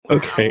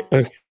Okay.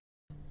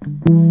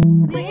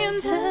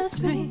 Winter,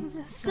 spring,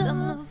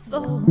 summer,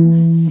 fall,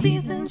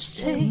 seasons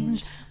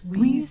change,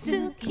 we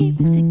still keep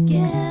it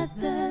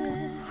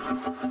together.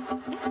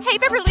 Hey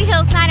Beverly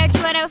Hills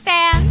 90210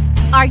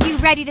 fans, are you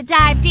ready to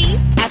dive deep,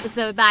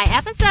 episode by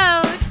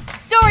episode,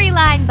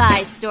 storyline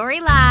by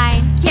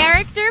storyline,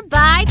 character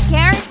by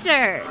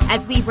character,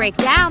 as we break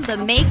down the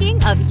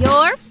making of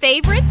your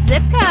favorite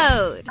zip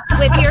code,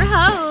 with your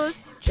host,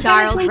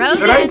 Charles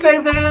Rosen. Did I say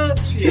that?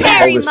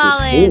 Harry This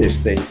Mullins. heinous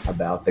thing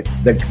about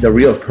the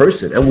real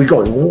person, and we're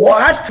going,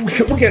 what?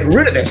 We're getting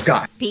rid of this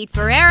guy. Pete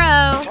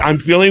Ferrero. I'm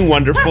feeling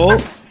wonderful.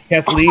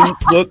 Kathleen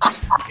looks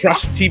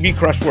TV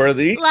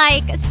crush-worthy.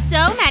 Like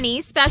so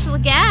many special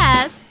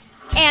guests.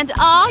 And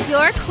all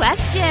your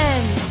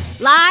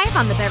questions. Live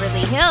on the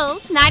Beverly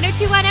Hills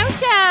 90210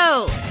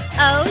 show.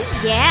 Oh,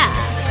 yeah.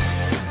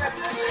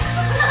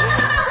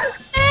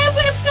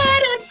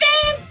 Everybody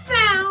dance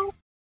now.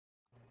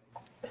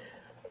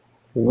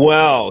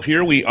 Well,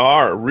 here we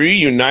are,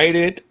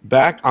 reunited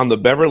back on the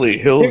Beverly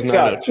Hills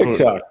TikTok.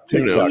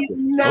 United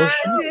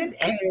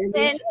and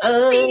it's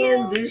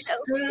understood.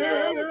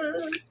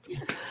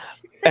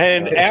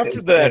 And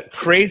after that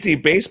crazy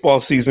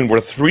baseball season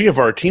where 3 of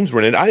our teams were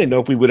in it, I didn't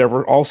know if we would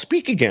ever all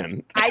speak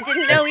again. I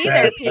didn't know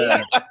either, Pete.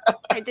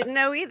 I didn't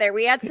know either.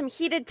 We had some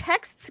heated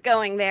texts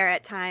going there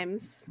at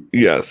times.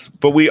 Yes,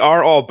 but we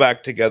are all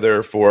back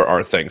together for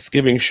our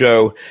Thanksgiving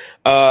show.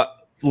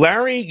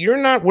 Larry, you're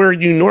not where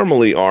you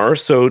normally are,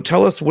 so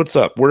tell us what's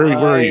up. Where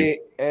are you?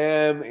 I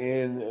am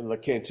in La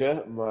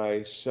Quinta,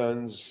 my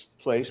son's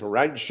place,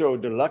 Rancho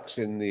Deluxe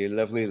in the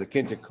lovely La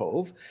Quinta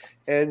Cove.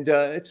 And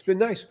it's been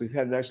nice. We've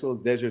had a nice little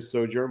desert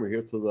sojourn. We're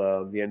here till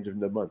the end of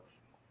the month.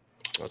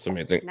 That's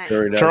amazing. Nice.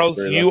 Very nice, Charles,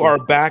 very you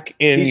lucky. are back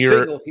in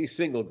He's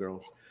single,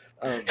 girls.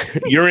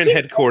 you're in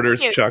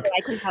headquarters, Cute. Chuck,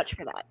 I can vouch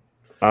for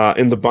that.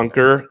 in the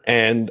bunker.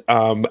 And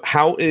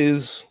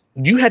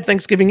you had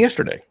Thanksgiving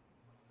yesterday?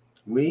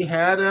 We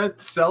had a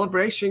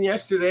celebration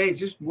yesterday. It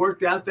just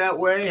worked out that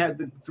way. Had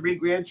the 3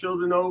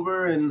 grandchildren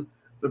over, and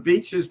the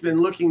beach has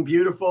been looking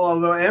beautiful,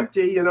 although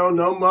empty.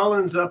 No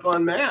Mullins up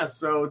on Mass,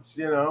 so it's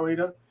we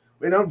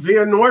don't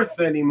veer north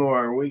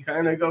anymore. We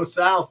kind of go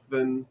south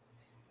and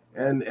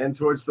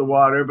towards the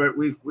water. But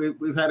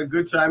we've had a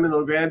good time in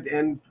the Grand,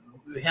 and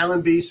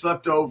Helen B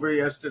slept over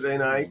yesterday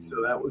night,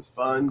 so that was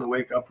fun to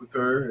wake up with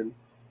her and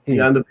be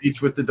on the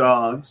beach with the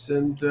dogs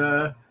and.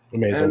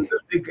 Amazing.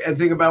 And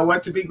think about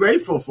what to be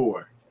grateful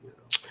for.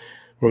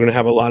 We're going to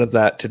have a lot of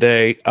that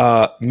today.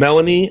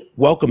 Melanie,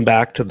 welcome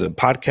back to the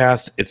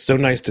podcast. It's so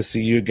nice to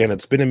see you again.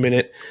 It's been a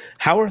minute.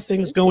 How are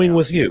things going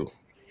with you?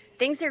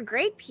 Things are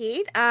great,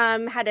 Pete.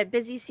 Had a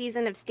busy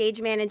season of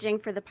stage managing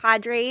for the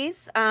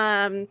Padres.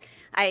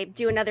 I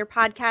do another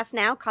podcast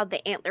now called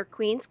The Antler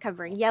Queens,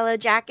 covering Yellow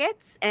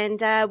Jackets.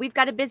 And we've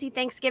got a busy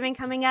Thanksgiving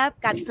coming up.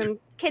 Got some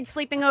kids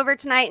sleeping over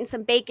tonight and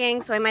some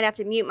baking, so I might have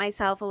to mute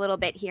myself a little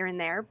bit here and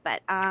there.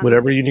 But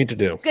Whatever you need to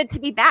do. good to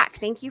be back.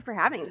 Thank you for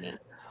having me.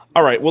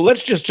 All right. Well,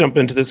 let's just jump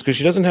into this because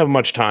she doesn't have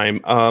much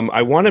time.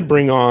 I want to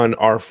bring on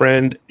our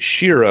friend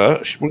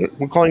Shira.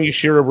 We're calling you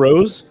Shira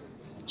Rose.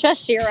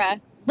 Just Shira.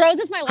 Rose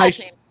is my last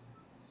name.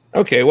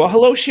 Okay. Well,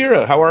 hello,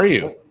 Shira. How are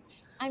you?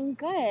 I'm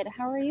good.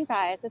 How are you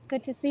guys? It's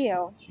good to see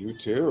you. You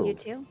too. You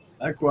too.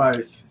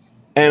 Likewise.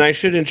 And I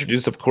should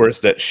introduce, of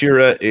course, that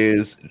Shira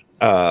is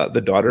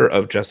the daughter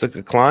of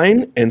Jessica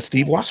Klein and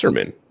Steve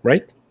Wasserman,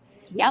 right?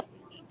 Yep,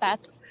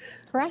 that's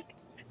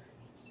correct.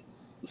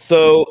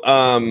 So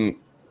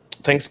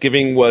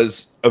Thanksgiving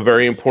was a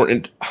very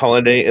important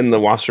holiday in the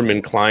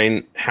Wasserman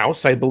Klein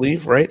house, I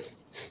believe, right?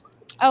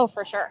 Oh,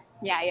 for sure.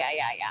 Yeah.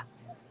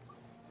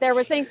 There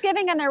was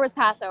Thanksgiving and there was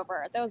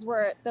Passover. Those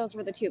were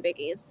the 2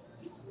 biggies.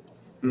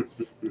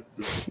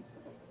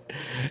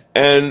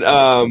 And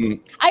I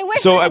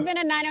wish so there had been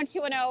a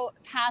 90210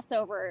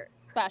 Passover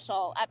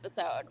special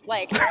episode.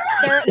 Like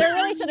there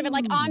really should have been,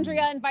 like,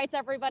 Andrea invites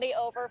everybody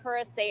over for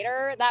a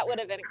Seder. That would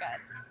have been good.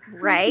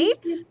 Right?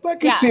 I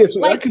can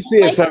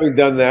see us having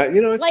done that.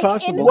 It's like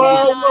possible.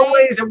 Well,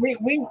 wait a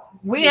second.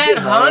 We had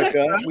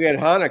Hanukkah. We had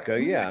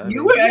Hanukkah, yeah.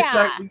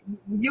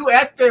 You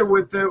ate there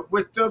with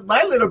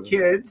my little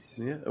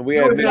kids. Yeah, we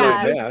had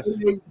Mass.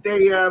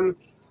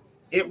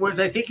 It was,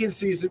 I think, in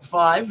season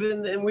 5,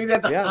 and we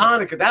had the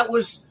Hanukkah. That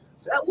was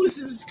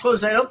as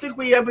close. I don't think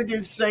we ever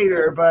did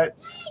Seder,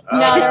 but no,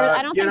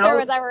 I don't think there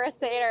was ever a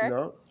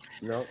Seder.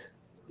 No.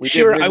 We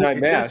Sure, did midnight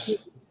Mass.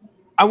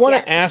 I want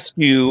to ask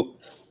you.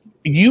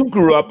 You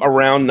grew up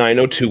around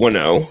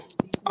 90210.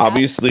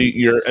 Obviously,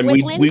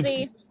 with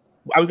Lindsay.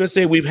 I was going to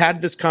say we've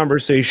had this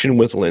conversation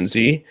with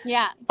Lindsay.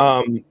 Yeah.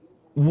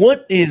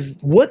 What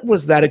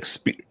was that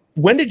experience?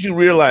 When did you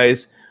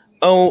realize,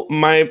 oh,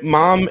 my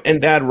mom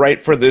and dad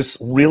write for this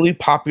really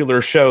popular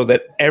show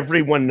that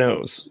everyone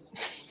knows?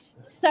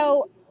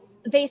 So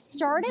they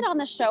started on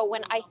the show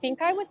when I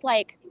think I was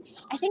like,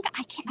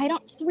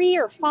 3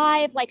 or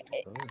 5. Like,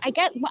 I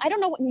don't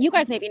know. You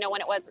guys maybe know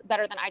when it was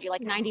better than I do,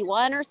 like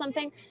 91 or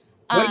something.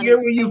 What year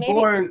were you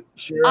born,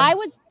 Shira? I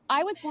was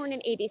born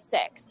in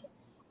 86.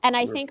 And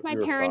I think my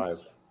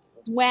parents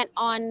went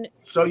on.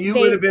 So you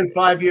would have been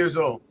 5 years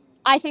old.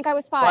 I think I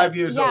was 5. 5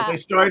 years old. They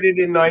started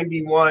in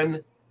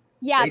 91.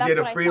 Yeah, they that's did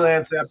a what I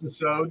freelance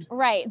episode.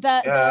 Right.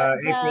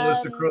 April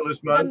is the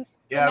cruelest month.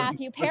 The Yeah,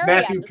 Matthew Perry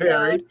Matthew episode.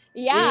 Perry.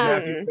 Yeah.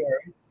 Matthew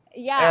Perry.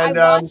 Yeah, And,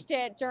 I watched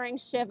it during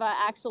Shiva,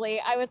 actually.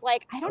 I was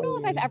like, I don't know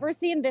if I've ever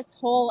seen this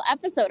whole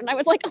episode. And I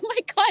was like, oh my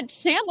God,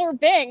 Chandler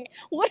Bing,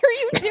 what are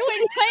you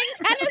doing playing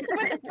tennis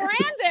with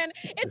Brandon?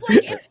 It's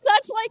like, it's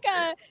such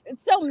like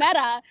it's so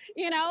meta,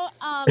 you know?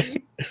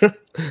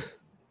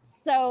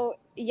 So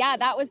yeah,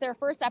 that was their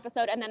first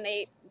episode. And then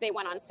they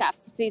went on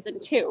Steph's season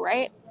 2,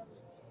 right?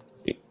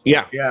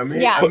 Yeah. Yeah,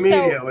 Yeah,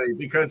 immediately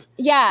because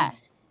Yeah.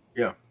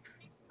 yeah.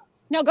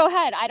 No, go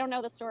ahead. I don't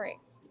know the story.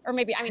 Or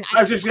maybe, I mean, I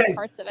I was just know saying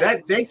parts of it.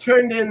 that they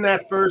turned in their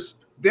first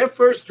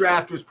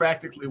draft was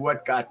practically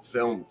what got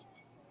filmed.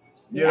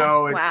 You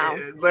know, Wow.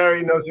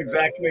 Larry knows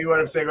exactly what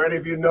I'm saying. Or any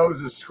of you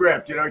knows the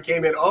script. You know, it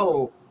came in,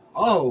 oh,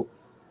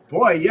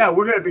 boy, yeah,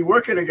 we're going to be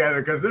working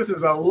together because this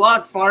is a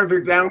lot farther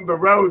down the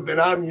road than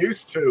I'm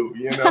used to,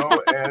 you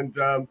know. and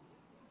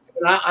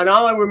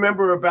all I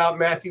remember about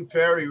Matthew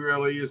Perry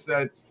really is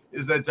that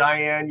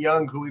Diane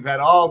Young, who we've had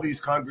all these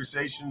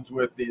conversations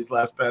with these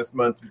past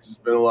month, which has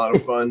been a lot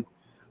of fun.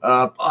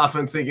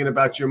 Often thinking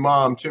about your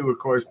mom too, of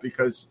course,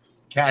 because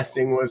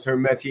casting was her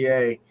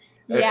métier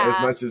as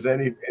much as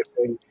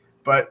anything.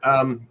 But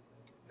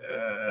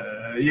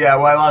yeah,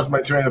 well, I lost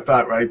my train of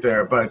thought right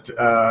there. But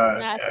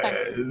the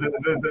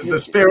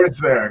spirit's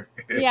there.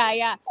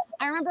 Yeah.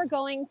 I remember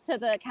going to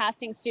the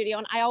casting studio,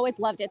 and I always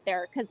loved it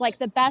there because, like,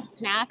 the best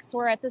snacks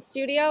were at the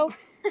studio.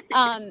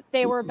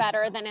 They were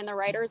better than in the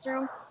writers'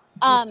 room.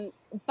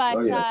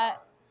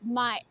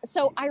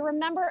 So I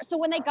remember, so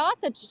when they got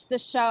the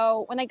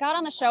show, when they got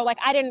on the show, like,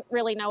 I didn't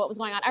really know what was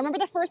going on. I remember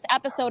the first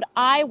episode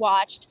I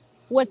watched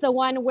was the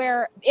one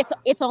where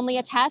it's only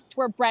a test,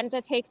 where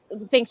Brenda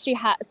thinks she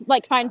has,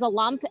 like, finds a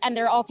lump, and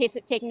they're all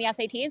taking the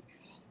SATs.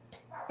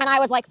 And I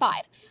was like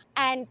 5.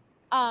 And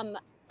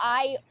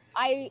I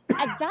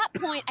at that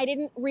point, I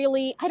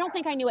don't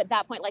think I knew at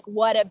that point, like,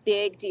 what a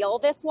big deal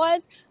this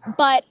was.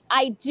 But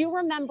I do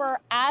remember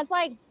as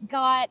I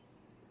got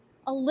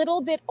a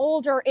little bit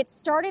older, it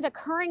started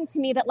occurring to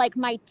me that, like,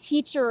 my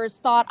teachers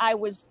thought I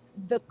was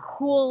the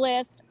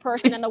coolest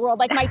person in the world.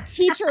 Like, my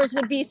teachers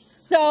would be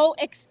so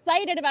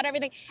excited about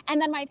everything.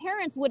 And then my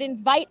parents would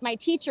invite my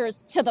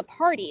teachers to the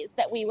parties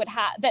that we would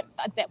have, that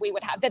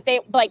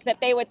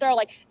they would throw.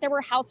 Like, there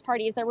were house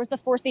parties. There was the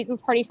Four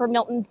Seasons party for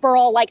Milton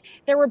Berle. Like,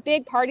 there were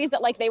big parties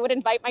that, like, they would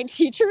invite my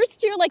teachers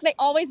to. Like, they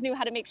always knew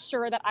how to make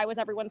sure that I was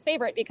everyone's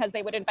favorite, because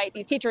they would invite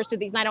these teachers to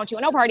these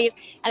 90210 parties.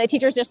 And the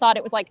teachers just thought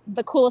it was, like,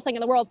 the coolest thing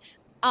in the world.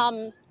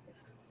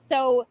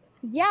 So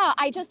yeah,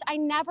 I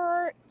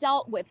never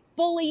dealt with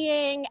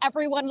bullying.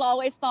 Everyone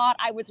always thought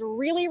I was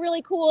really,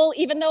 really cool,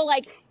 even though,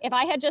 like, if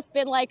I had just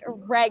been, like, a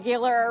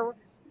regular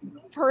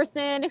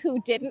person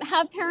who didn't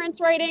have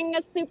parents writing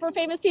a super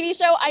famous TV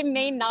show, I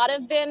may not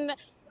have been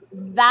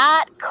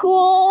that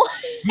cool.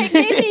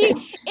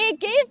 It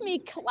gave me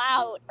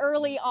clout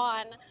early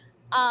on.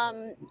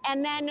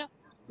 And then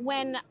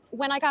when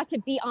I got to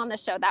be on the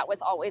show, that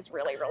was always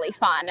really, really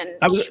fun. And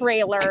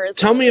trailers.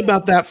 Tell me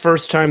about that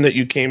first time that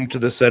you came to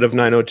the set of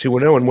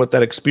 90210 and what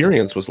that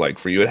experience was like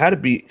for you. It had to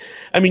be,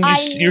 I mean,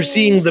 you're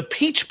seeing the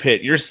Peach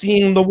Pit, you're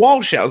seeing the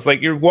Walsh House,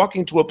 like, you're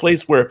walking to a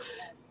place where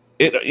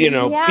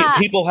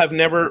people have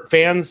never,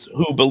 fans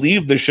who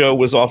believe the show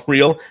was all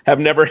real, have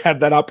never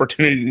had that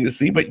opportunity to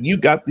see, but you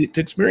got to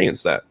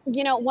experience that.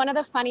 You know, one of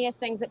the funniest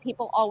things that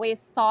people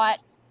always thought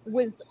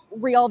was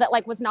real that,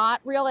 like, was not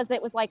real is that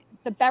it was, like,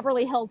 the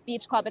Beverly Hills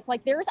Beach Club. It's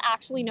like, there's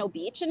actually no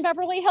beach in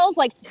Beverly Hills.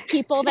 Like,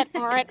 people that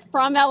aren't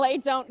from LA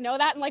don't know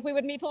that. And, like, we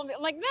would meet people and be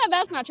like, no,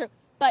 that's not true.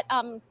 But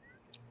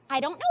I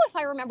don't know if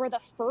I remember the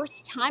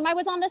first time I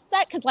was on the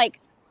set, because,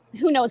 like,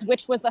 who knows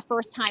which was the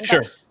first time.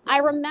 Sure. But I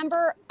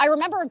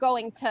remember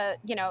going to,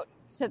 you know,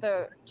 to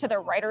the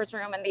writer's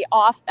room and the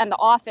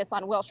office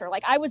on Wilshire.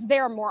 Like, I was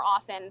there more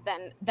often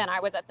than I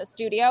was at the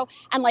studio.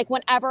 And, like,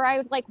 whenever I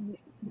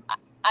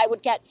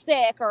would get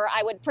sick, or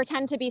I would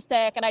pretend to be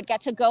sick, and I'd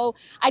get to go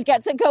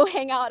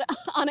hang out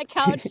on a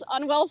couch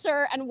on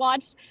Wilshire and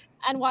watch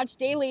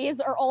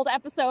dailies or old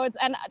episodes.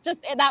 And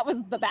just, that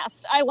was the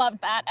best. I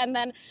loved that. And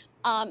then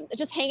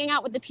just hanging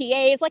out with the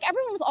PAs, like,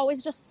 everyone was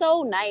always just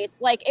so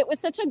nice. Like, it was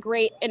such a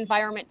great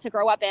environment to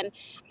grow up in.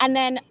 And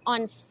then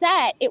on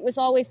set, it was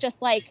always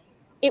just, like,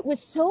 it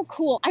was so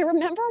cool. I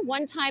remember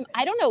one time,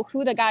 I don't know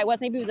who the guy was,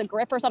 maybe it was a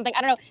grip or something,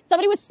 I don't know.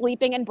 Somebody was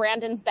sleeping in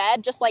Brandon's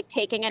bed, just, like,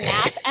 taking a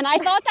nap. And I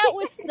thought that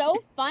was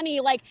so funny.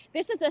 Like,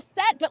 this is a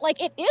set, but,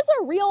 like, it is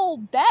a real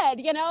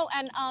bed, you know?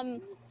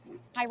 And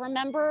I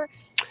remember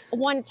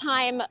one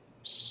time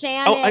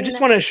Shannon. Oh, I just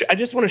want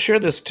to share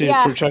this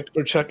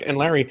for Chuck and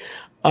Larry.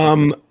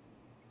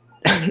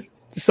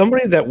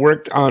 Somebody that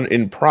worked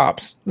in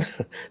props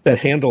that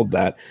handled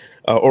that,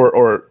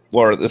 or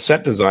the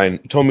set design,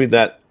 told me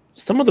that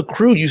some of the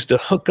crew used to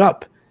hook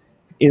up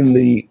in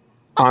the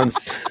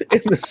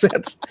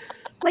sets,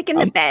 like in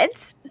the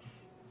beds.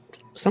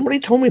 Somebody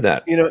told me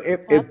that. You know,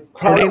 it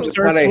probably was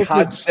not a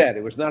hot set.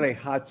 It was not a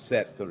hot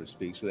set, so to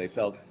speak. So they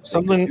felt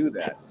something to do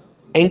that.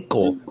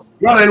 ankle.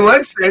 Well, in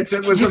one sense,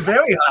 it was a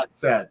very hot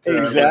set.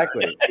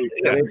 Exactly.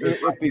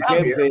 It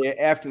became the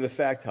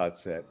after-the-fact hot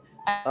set.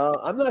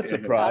 I'm not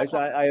surprised.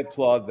 I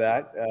applaud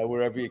that.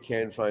 Wherever you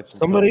can find some.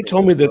 Somebody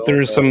told me that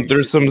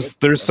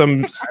there's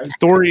some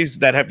stories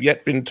that have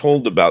yet been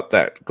told about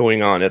that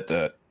going on at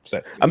the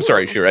set. I'm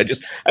sorry, Shira. I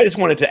just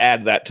wanted to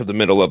add that to the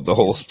middle of the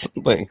whole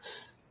thing.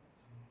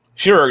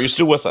 Shira, are you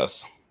still with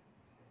us?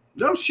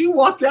 No, she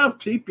walked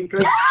out, Pete,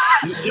 because.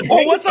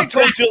 Once I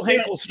told Jill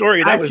Hankel's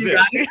story, that was it.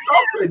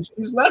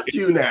 She's left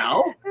you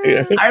now.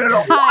 Yeah. I don't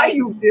know why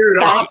you veered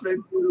off.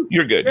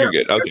 You're good. You're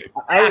good. Okay.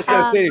 I was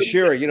going to say to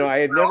Shira, I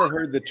had never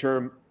heard the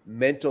term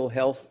mental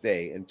health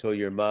day until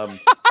your mom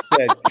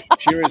said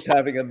Shira's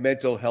having a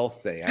mental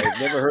health day. I had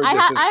never heard this.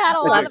 I had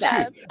a lot of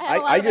those.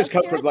 I just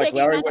come from like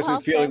Larry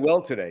wasn't feeling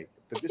well today,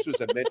 but this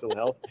was a mental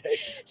health day.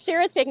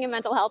 Shira's taking a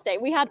mental health day.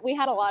 We had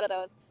a lot of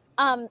those.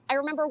 I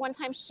remember one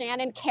time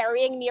Shannon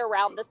carrying me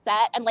around the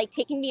set and like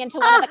taking me into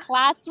one of the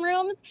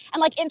classrooms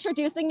and like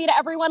introducing me to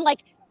everyone,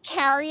 like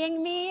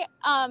carrying me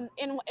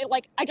in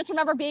like, I just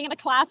remember being in a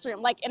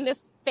classroom, like in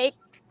this fake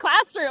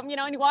classroom,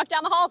 and you walk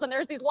down the halls and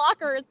there's these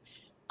lockers.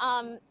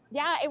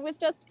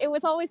 It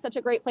was always such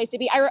a great place to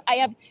be. I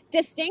have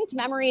distinct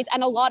memories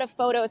and a lot of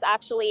photos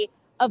actually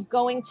of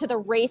going to the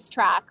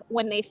racetrack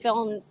when they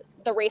filmed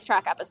the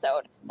racetrack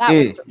episode.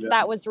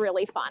 That was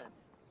really fun.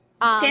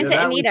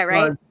 Santa Anita,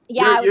 right?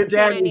 Yeah, it was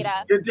Santa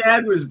Anita. Your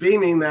dad was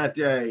beaming that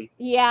day.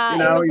 Yeah,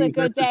 it was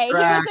a good day. He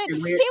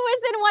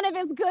was in one of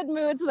his good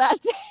moods that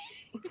day.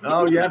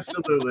 Oh, yeah,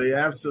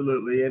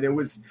 absolutely.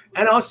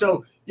 And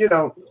also,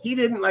 he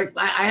didn't like,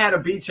 I had a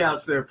beach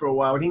house there for a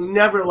while, and he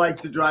never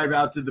liked to drive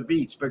out to the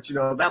beach. But,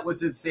 that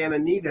was at Santa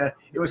Anita.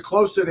 It was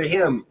closer to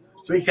him.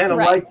 So he kind of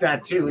liked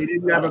that, too. He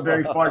didn't have a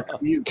very far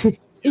commute.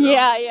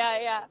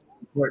 Yeah.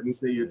 Important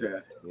to your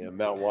dad. Yeah,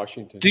 Mount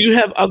Washington. Do you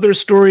have other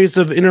stories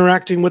of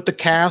interacting with the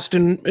cast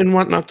and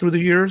whatnot through the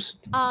years?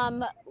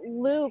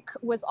 Luke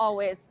was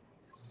always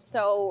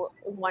so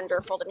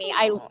wonderful to me.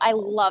 I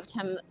loved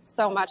him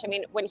so much. I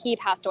mean, when he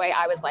passed away,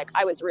 I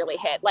was really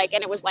hit.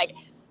 And it was like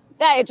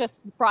that. It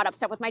just brought up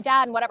stuff with my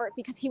dad and whatever,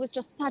 because he was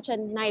just such a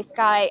nice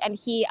guy. And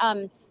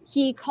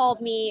he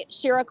called me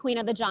Shira, Queen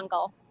of the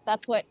Jungle.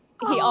 That's what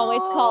he always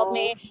called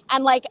me.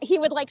 And he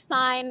would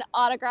sign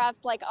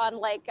autographs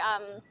on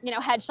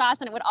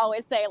headshots, and it would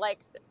always say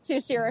to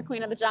Shira,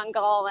 Queen of the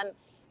Jungle. And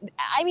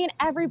I mean,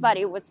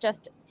 everyone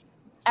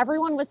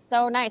was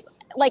so nice.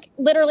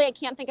 Literally, I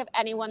can't think of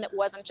anyone that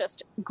wasn't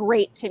just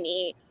great to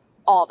me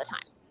all the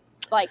time.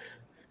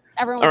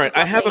 Everyone. All right,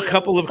 I have a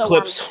couple of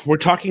clips. We're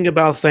talking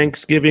about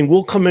Thanksgiving.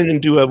 We'll come in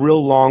and do a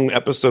real long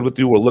episode with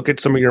you. We'll look at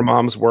some of your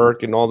mom's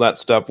work and all that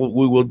stuff.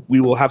 We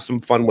will have some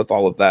fun with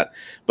all of that.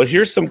 But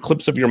here's some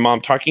clips of your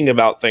mom talking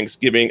about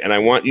Thanksgiving, and I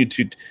want you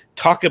to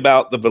talk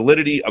about the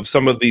validity of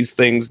some of these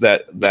things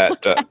that.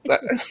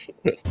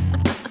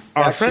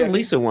 Our friend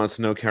Lisa wants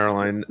to know,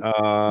 Caroline,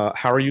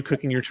 how are you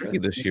cooking your turkey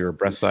this year?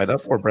 Breast side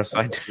up or breast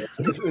side down?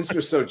 This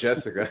was so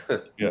Jessica.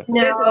 Yeah.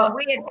 No,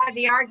 we had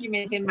the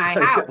argument in my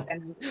house.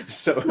 And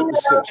so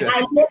Jessica.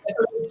 I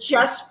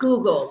just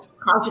Googled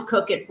how to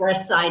cook it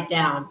breast side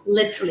down,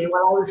 literally,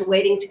 while I was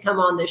waiting to come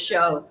on the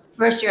show.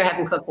 First year I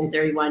haven't cooked in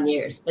 31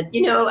 years. But,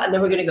 and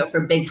then we're going to go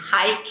for a big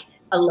hike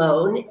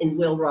alone in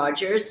Will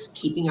Rogers,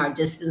 keeping our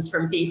distance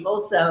from people.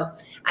 So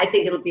I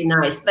think it'll be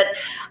nice. But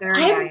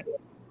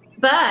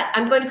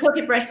I'm going to cook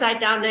it breast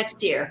side down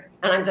next year,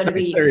 and I'm going to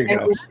be. There you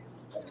go.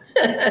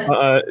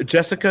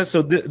 Jessica,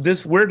 so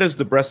where does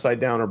the breast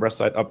side down or breast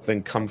side up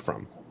thing come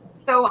from?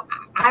 So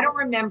I don't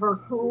remember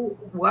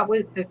what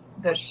was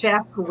the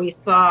chef who we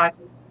saw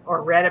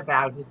or read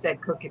about who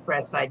said cook it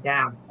breast side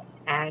down,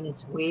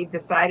 and we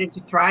decided to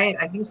try it.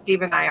 I think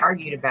Steve and I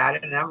argued about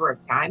it a number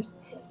of times,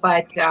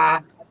 but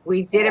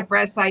we did it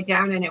breast side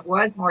down, and it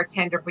was more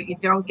tender, but you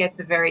don't get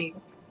the very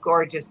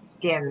gorgeous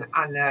skin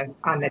on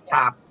the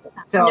top.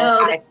 So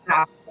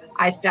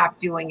I stopped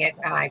doing it,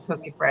 and I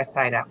cook it breast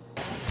side up.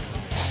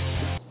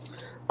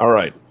 All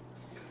right.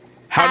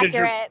 Are you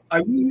going to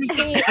use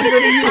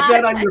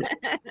that on your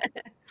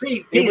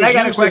Pete, I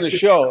got a question. The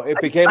show. It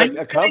became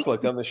a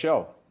conflict on the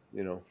show.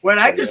 Well,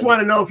 I just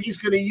want to know if he's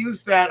going to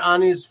use that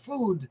on his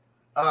food.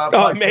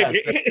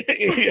 Maybe.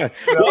 Yeah.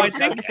 Well, I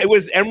think it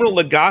was Emerald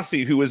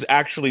Lagasse who was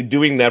actually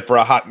doing that for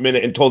a hot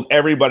minute and told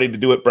everybody to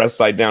do it breast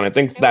side down. I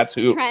think that's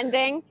who.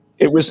 Trending.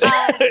 It was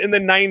in the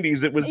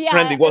 90s. It was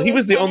trending. Well, he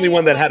was the only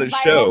one that had a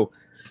show.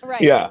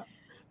 Right. Yeah.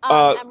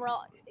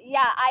 Emerald.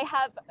 Yeah,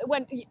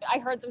 when I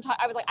heard them talk,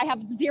 I was like, I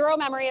have zero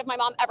memory of my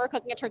mom ever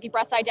cooking a turkey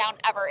breast side down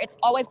ever. It's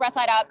always breast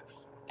side up.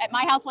 At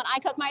my house, when I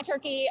cook my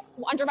turkey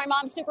under my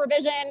mom's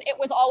supervision, it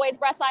was always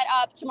breast side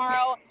up.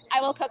 Tomorrow, I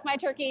will cook my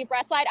turkey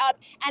breast side up.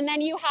 And then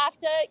you have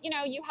to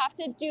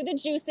do the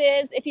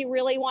juices if you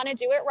really want to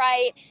do it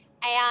right.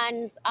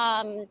 And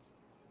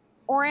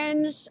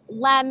orange,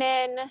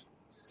 lemon,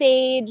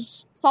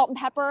 sage, salt and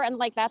pepper, and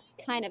that's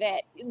kind of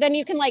it. Then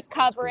you can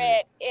cover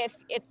it if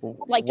it's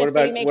just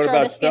so you make sure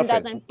the skin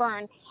doesn't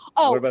burn.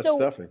 Oh, what about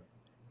stuffing?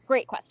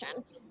 Great question.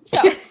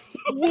 So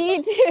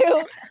we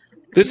do.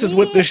 This is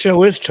what the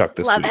show is, Chuck,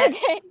 this week.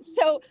 Okay,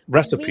 so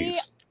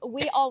recipes.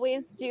 we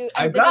always do.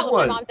 I And this is got what my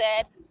one. mom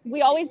did.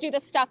 We always do the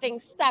stuffing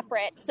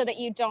separate so that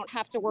you don't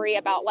have to worry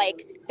about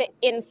like the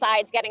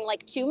insides getting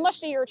like too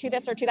mushy or too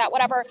this or too that,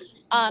 whatever.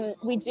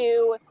 We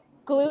do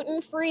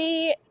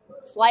gluten-free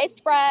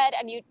sliced bread,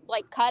 and you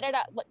like cut it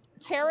up,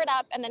 tear it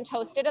up, and then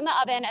toast it in the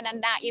oven, and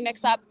then that you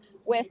mix up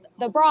with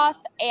the broth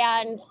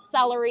and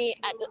celery,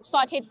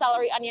 sauteed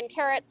celery, onion,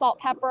 carrot, salt,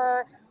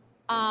 pepper.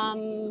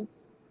 You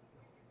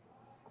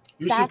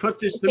should put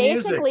this to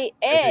basically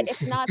music.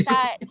 It's not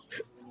that.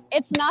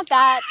 It's not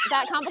that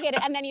complicated,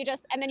 and then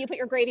you put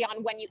your gravy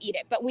on when you eat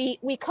it. But we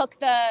cook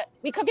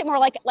it more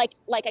like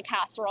a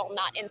casserole,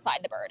 not inside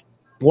the bird.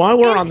 While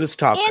we're on this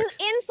topic,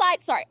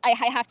 inside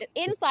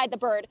the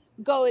bird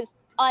goes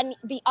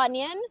the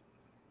onion,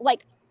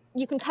 like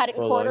you can cut it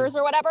in quarters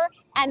or whatever,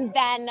 and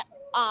then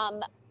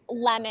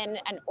lemon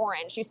and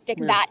orange. You stick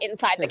that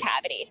inside the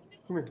cavity.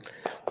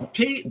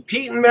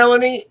 Pete and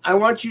Melanie, I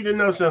want you to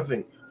know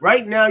something.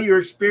 Right now, you're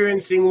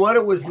experiencing what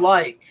it was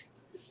like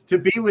to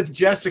be with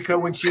Jessica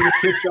when she would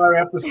pitch our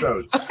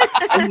episodes.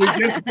 And you'd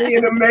just be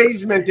in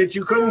amazement that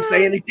you couldn't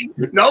say anything.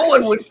 No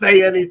one would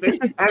say anything.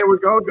 And it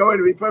would go, it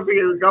would be perfect.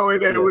 It would go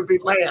in and it would be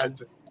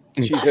land.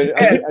 She's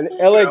an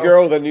LA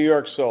girl with a New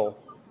York soul.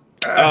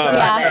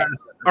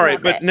 All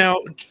right, but now,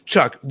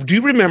 Chuck, do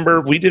you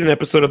remember we did an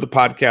episode of the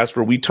podcast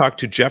where we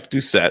talked to Jeff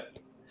Doucette,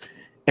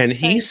 and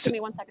he's... Give me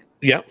 1 second.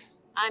 Yep.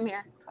 I'm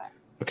here.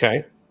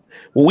 Okay.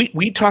 Well,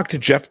 we talked to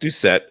Jeff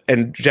Doucette,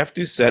 and Jeff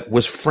Doucette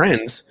was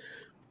friends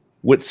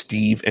with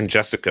Steve and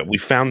Jessica. We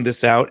found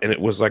this out, and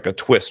it was like a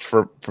twist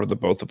for the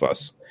both of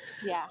us.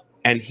 Yeah.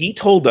 And he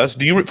told us,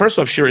 first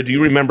off, Shira, do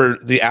you remember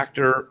the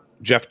actor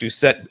Jeff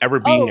Doucette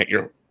ever being at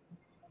your...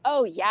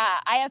 Oh, yeah.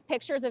 I have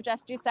pictures of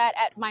Jeff Doucette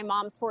at my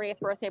mom's 40th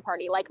birthday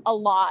party, like a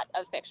lot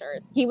of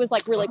pictures. He was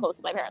like really close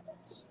with my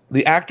parents.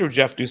 The actor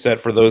Jeff Doucette,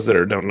 for those that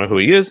don't know who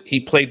he is, he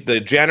played the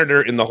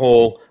janitor in the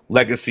whole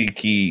Legacy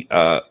Key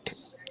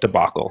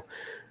debacle.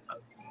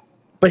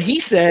 But he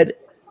said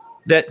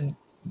that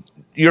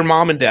your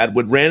mom and dad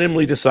would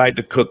randomly decide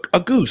to cook a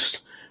goose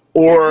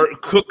or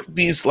cook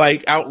these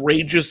like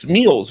outrageous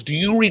meals. Do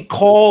you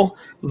recall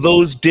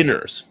those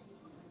dinners?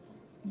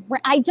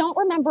 I don't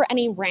remember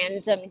any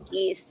random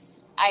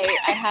geese. I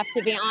have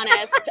to be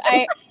honest.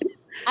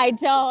 I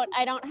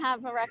don't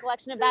have a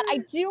recollection of that. I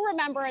do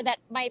remember that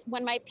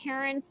when my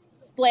parents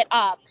split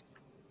up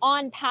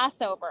on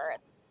Passover,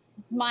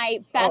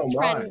 my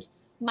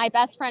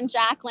best friend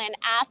Jacqueline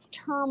asked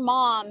her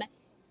mom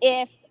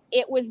if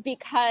it was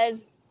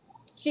because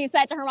she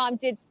said to her mom,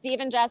 did Steve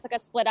and Jessica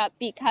split up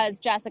because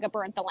Jessica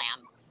burnt the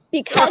lamb?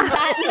 Because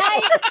that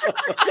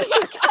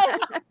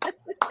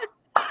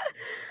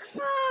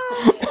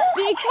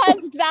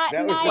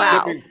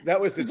night,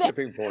 that was the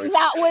tipping point.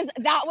 That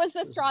was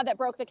the straw that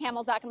broke the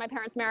camel's back in my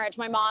parents' marriage.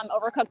 My mom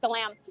overcooked the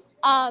lamb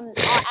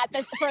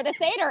for the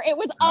Seder. It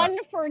was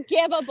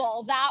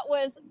unforgivable. That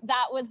was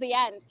the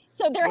end.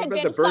 So there had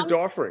been the burnt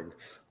offering.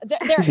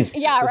 There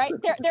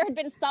had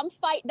been some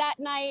fight that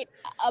night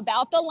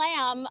about the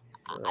lamb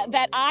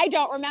that I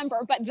don't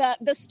remember, but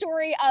the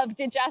story of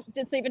did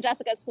Steve and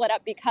Jessica split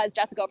up because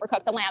Jessica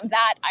overcooked the lamb,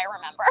 that I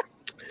remember.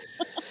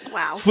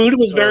 Wow. Food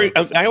was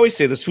I always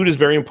say this, food is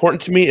very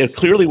important to me. It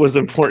clearly was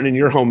important in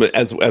your home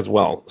as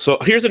well. So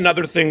here's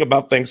another thing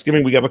about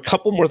Thanksgiving. We have a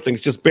couple more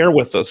things. Just bear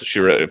with us,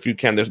 Shira, if you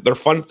can. They're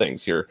fun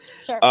things here.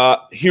 Sure.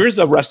 Here's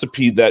a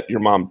recipe that your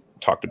mom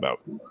talked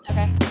about.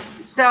 Okay.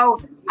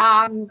 So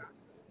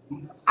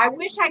I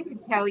wish I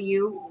could tell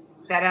you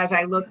that as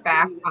I look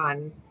back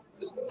on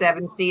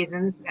 7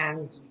 seasons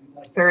and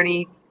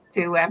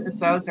 32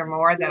 episodes or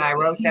more that I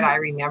wrote that I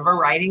remember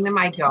writing them.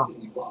 I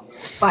don't.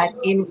 But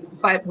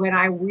when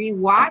I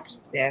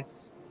rewatched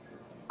this,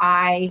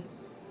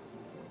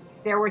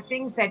 there were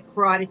things that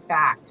brought it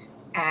back,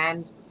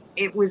 and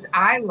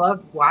I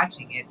loved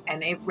watching it,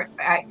 and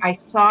I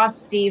saw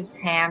Steve's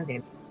hand in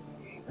it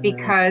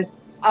because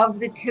of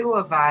the two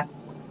of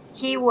us,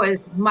 he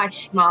was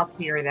much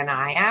schmaltzier than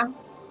I am,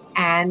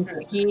 and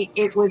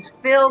it was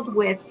filled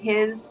with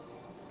his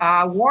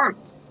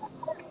warmth.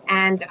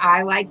 And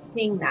I liked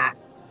seeing that.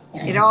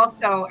 It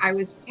also, I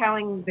was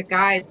telling the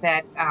guys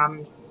that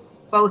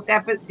both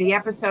the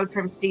episode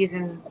from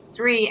season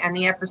 3 and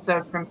the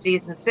episode from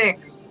season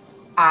 6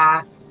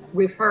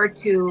 refer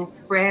to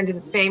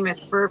Brandon's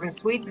famous bourbon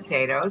sweet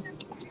potatoes,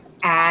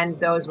 and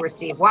those were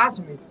Steve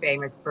Wasserman's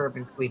famous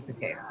bourbon sweet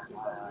potatoes.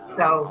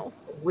 So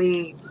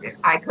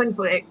I couldn't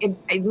believe it.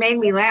 It made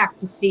me laugh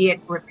to see it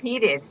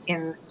repeated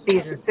in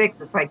season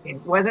 6. It's like,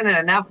 wasn't it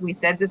enough? We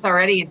said this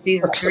already in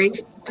season 3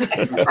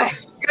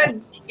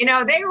 because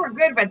they were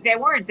good, but they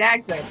weren't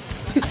that good.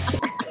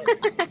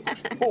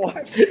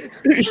 What?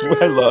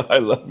 I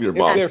love your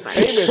mom. If they're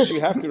famous, you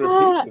have to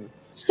repeat them.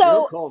 So you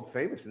don't call them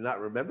famous and not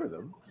remember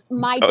them.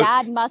 My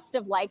dad must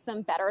have liked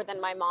them better than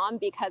my mom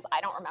because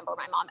I don't remember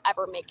my mom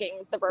ever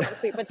making the bourbon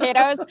sweet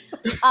potatoes.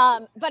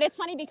 But it's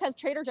funny because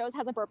Trader Joe's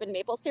has a bourbon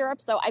maple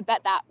syrup, so I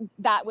bet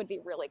that would be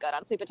really good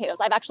on sweet potatoes.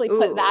 I've actually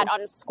put that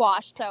on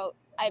squash, so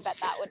I bet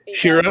that would be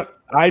Shira, good.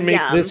 I make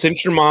this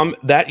since your mom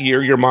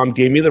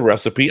gave me the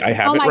recipe. I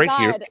have it right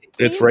here.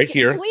 It's right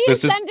here.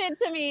 Please send it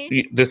to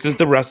me. This is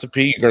the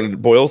recipe. You're going to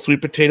boil sweet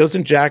potatoes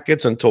in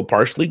jackets until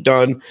partially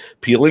done.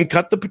 Peel and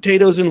cut the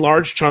potatoes in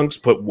large chunks.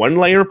 Put 1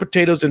 layer of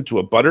potatoes into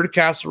a buttered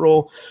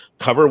casserole.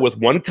 Cover with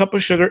 1 cup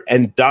of sugar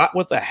and dot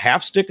with a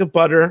half stick of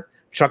butter.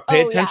 Chuck,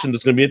 pay attention. Yeah.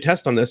 There's going to be a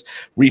test on this.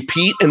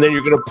 Repeat, and then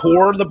you're going to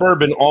pour the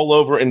bourbon all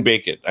over and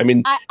bake it. I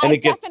mean,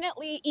 I've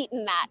definitely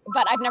eaten that,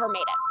 but I've never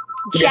made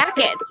it.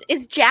 Jackets.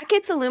 Is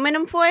jackets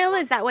aluminum foil?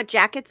 Is that what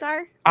jackets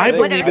are? I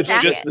believe it's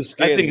just the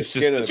skin. I think it's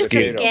just the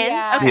skin.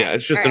 Yeah, okay. Yeah,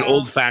 it's just an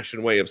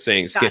old-fashioned way of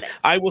saying skin.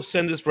 I will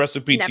send this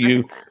recipe to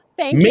you.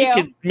 Thank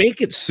you.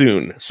 Make it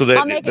soon so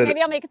that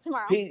maybe I'll make it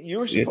tomorrow. Pete, you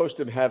were supposed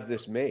to have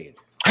this made.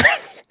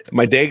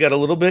 My day got a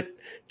little bit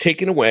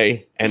taken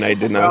away, and I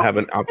did not have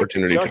an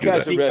opportunity to do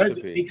that.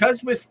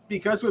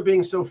 Because we're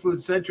being so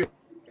food centric,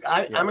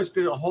 I'm just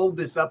going to hold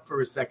this up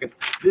for a second.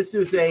 This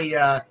is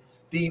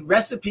the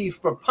recipe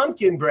for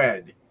pumpkin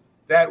bread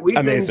that we've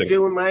been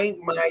doing. My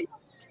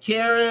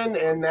Karen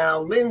and now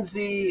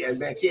Lindsay and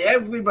Maxie,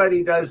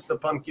 everybody does the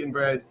pumpkin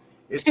bread.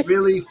 It's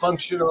really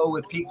functional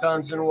with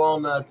pecans and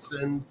walnuts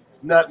and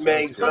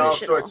nutmegs and all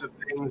sorts of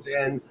things,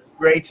 and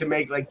great to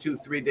make like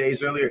 2-3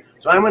 days earlier.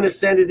 So I'm going to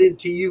send it in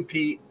to you,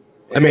 Pete.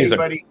 Amazing.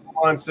 Anybody who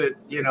wants it,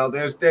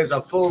 there's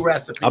a full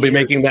recipe. I'll be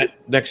making that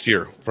next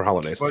year for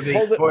holidays. Hold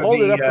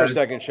it up for a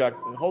second, Chuck.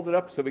 Hold it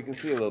up so we can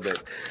see a little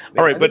bit.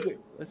 All right, but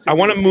I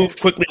want to move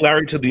quickly,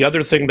 Larry, to the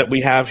other thing that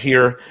we have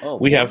here.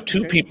 We have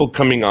 2 people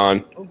coming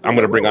on. I'm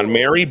going to bring on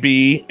Mary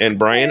B. and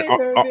Brian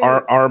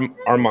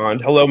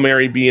Armand. Hello,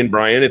 Mary B. and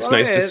Brian. It's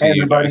nice to see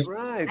you guys.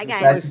 Hi, guys.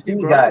 Nice to see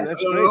you guys.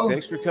 That's great.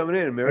 Thanks for coming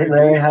in, Mary. Hey,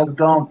 Larry, how's it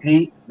going,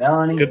 Pete?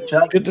 Melanie,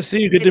 Chuck? Good to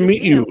see you. Good to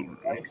meet you.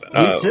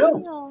 You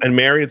too. And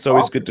Mary, it's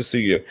always good to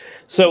see you.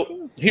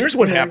 So here's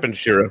what happened,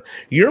 Shira.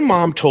 Your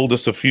mom told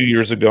us a few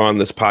years ago on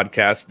this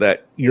podcast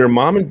that your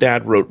mom and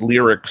dad wrote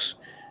lyrics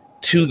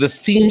to the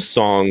theme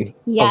song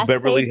of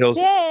Beverly Hills.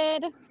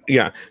 Did.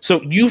 Yeah.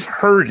 So you've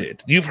heard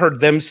it. You've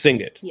heard them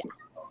sing it. Yes.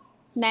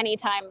 Many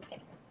times.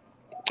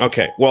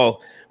 Okay.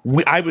 Well,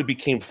 I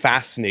became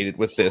fascinated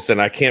with this,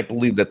 and I can't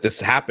believe that this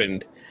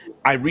happened.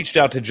 I reached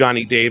out to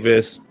Johnny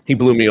Davis. He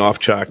blew me off,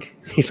 Chuck.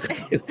 He's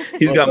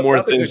got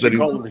more things that he's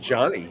called him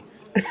Johnny.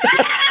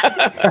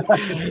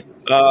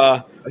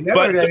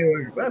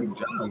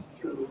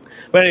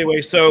 But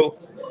anyway, so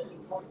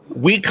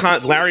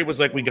Larry was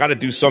like, we got to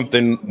do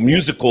something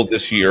musical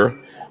this year.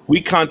 We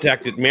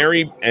contacted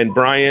Mary and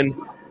Brian,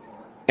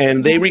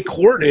 and they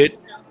recorded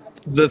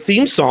the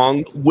theme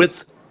song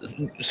with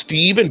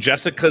Steve and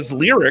Jessica's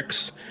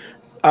lyrics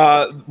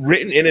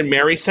written in, and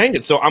Mary sang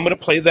it. So I'm going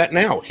to play that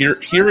now. Here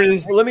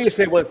is. Well, let me just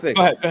say one thing.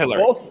 Go ahead,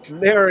 Larry. Both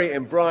Mary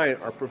and Brian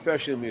are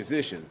professional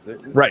musicians.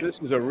 Right.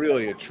 This is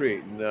really a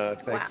treat, and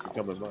thanks for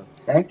coming on.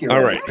 Thank you.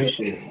 All right.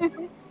 Appreciate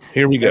it.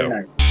 Here we go.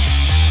 Very nice.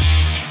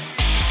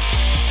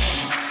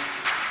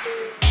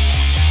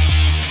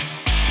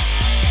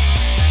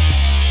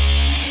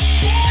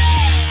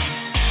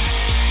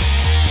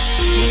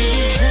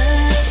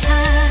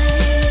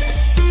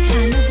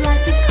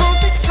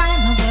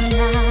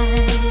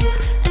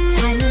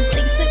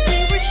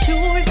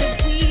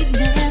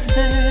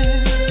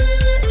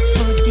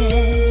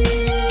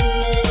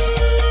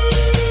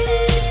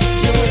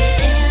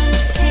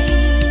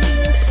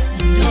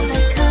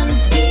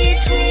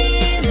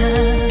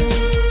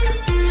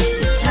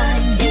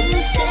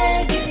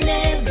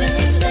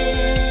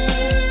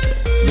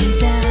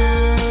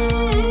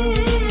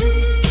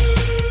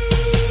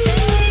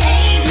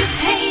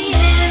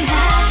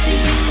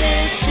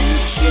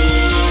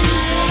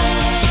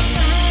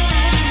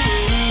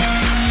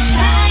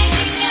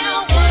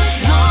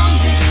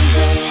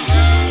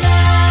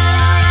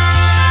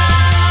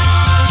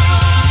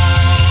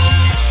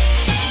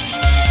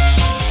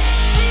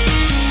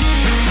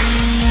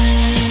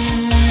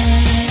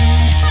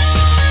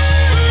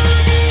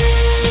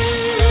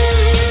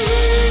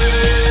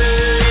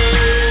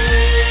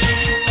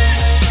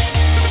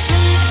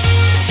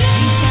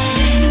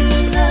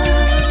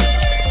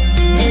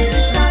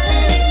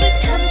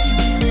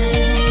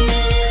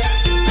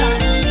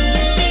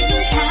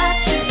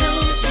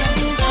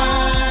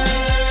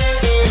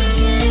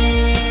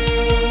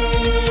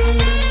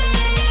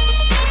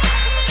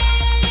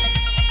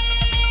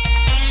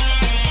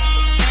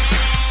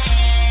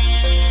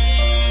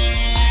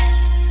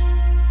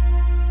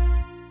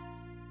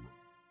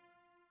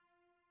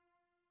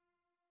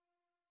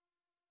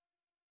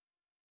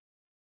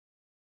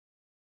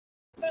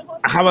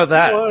 How about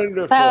that?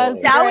 Wonderful. That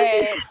was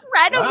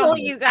incredible, Wow.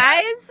 you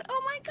guys.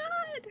 Oh my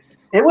God.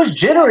 It was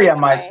jittery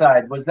on my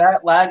side. Was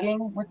that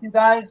lagging with you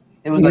guys?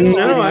 It was like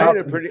No, I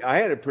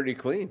had it pretty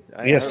clean.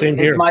 Yeah, same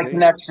here. It's my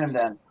connection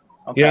then.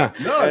 Okay. Yeah.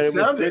 No, And it it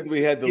was sounded, good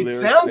we had the it lyrics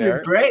sounded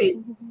there. great.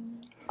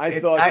 I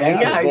thought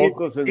the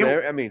vocals in it-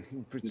 there. I mean,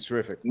 it's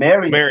terrific.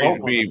 Mary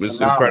vocals B was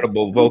phenomenal.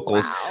 incredible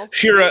vocals. Wow.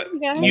 Shira,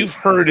 Yeah. you've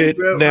heard it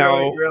Really,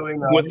 now really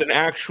nice. with an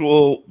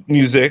actual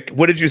music.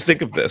 What did you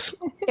think of this?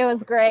 It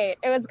was great.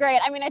 It was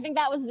great. I mean, I think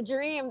that was the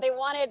dream. They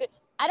wanted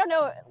I don't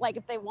know, like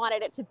if they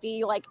wanted it to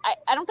be like, I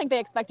don't think they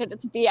expected it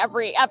to be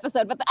every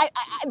episode, but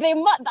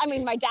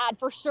my dad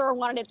for sure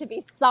wanted it to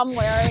be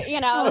somewhere,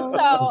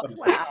 so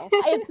wow.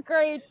 It's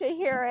great to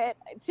hear it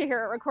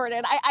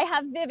recorded. I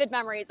have vivid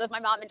memories of my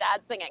mom and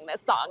dad singing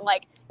this song.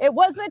 Like, it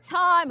was the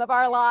time of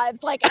our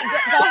lives, like the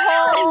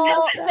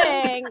whole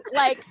thing,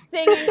 like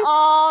singing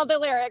all the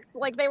lyrics,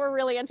 like they were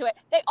really into it.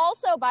 They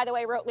also, by the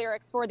way, wrote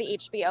lyrics for the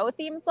HBO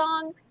theme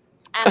song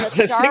and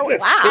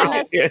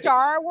the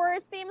Star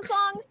Wars theme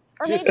song.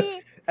 Or just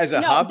maybe as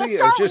a hobby,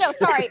 Star Wars.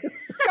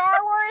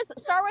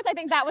 I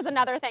think that was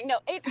another thing. No,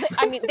 the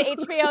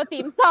HBO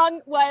theme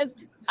song was.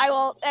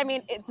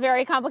 It's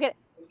very complicated.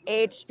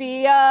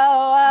 HBO,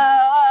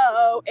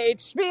 HBO,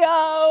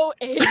 HBO,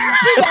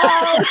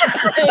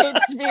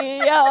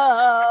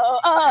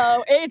 HBO,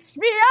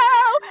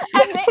 HBO,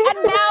 and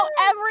now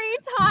every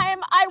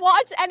time I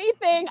watch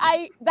anything,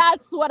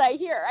 that's what I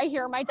hear. I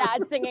hear my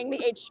dad singing the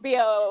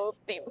HBO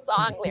theme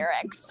song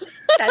lyrics.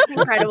 That's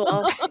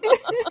incredible.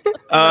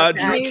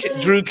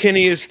 Drew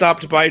Kinney has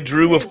stopped by.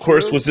 Drew, of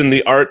course, was in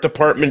the art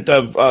department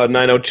of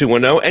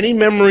 90210. Any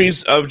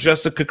memories of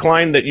Jessica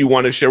Klein that you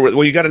want to share with?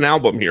 Well, you got an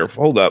album here.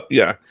 Hold up,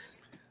 yeah.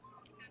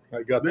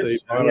 I got that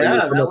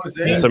was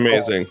it. It's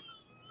amazing.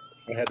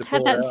 I had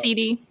that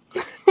CD.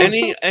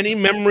 Any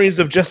memories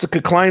of Jessica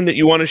Klein that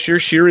you want to share?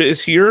 Shira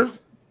is here.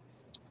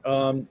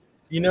 The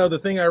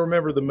thing I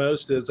remember the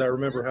most is I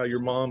remember how your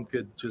mom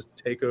could just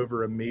take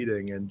over a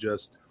meeting and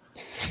just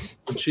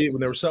when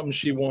there was something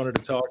she wanted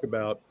to talk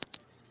about,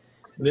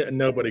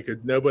 nobody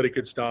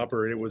could stop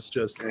her. It was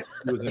in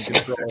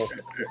control.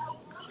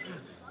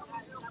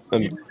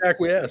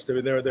 Acquiesced. I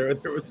mean,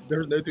 there's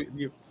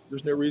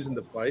no reason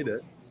to fight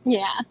it.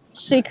 Yeah,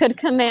 she could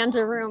command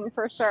a room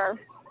for sure.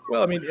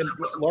 Well, I mean, and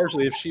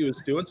largely, if she was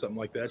doing something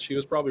like that, she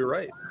was probably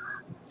right.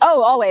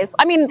 Oh, always.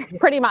 I mean,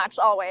 pretty much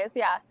always.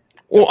 Yeah.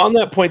 Well, on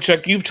that point,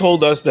 Chuck, you've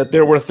told us that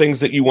there were things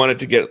that you wanted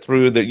to get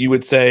through that you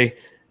would say,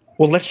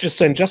 well, let's just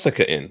send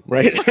Jessica in,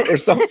 right? Or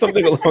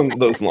something along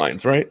those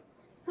lines, right?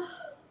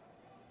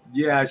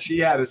 Yeah, she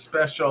had a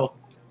special.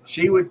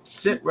 She would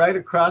sit right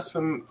across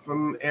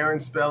from Aaron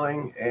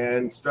Spelling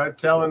and start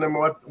telling him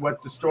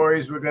what the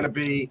stories were going to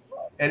be.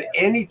 And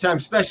anytime,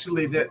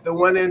 especially the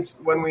one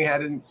when we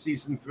had in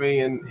season 3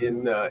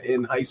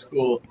 in high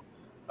school,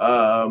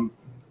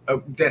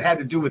 that had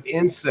to do with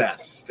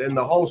incest and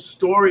the whole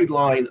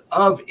storyline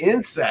of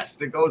incest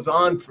that goes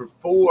on for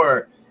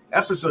 4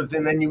 episodes,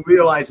 and then you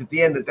realize at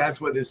the end that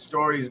that's where this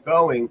story is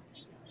going.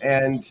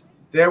 And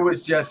there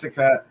was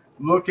Jessica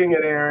looking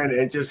at Aaron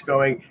and just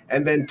going,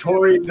 and then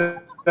Tori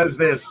does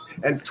this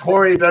and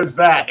Tori does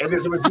that, and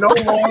it was no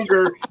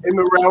longer in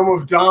the realm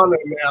of Donna.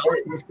 Now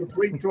it was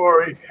complete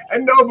Tori,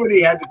 and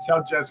nobody had to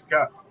tell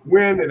Jessica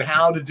when and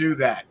how to do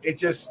that. It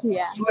just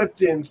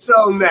slipped in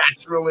so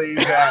naturally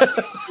that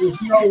there's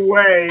no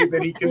way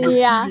that he can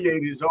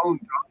repudiate his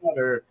own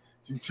daughter.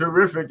 It's a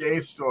terrific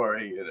A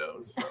story,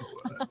 So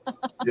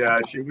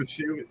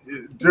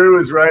Drew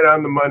is right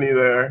on the money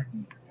there.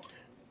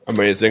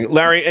 Amazing.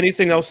 Larry,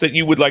 anything else that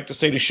you would like to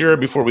say to Shira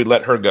before we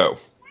let her go?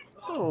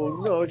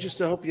 Oh, no,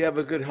 just I hope you have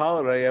a good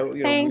holiday.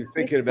 Thank we're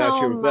thinking you about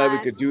so you. We're glad we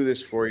much. could do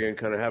this for you and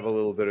kind of have a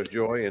little bit of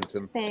joy. And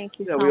thank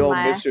you so so we all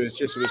much. miss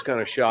her. It was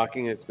kind of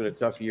shocking. It's been a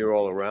tough year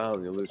all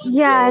around. You lose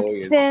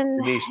it's been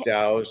Denise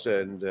Dowse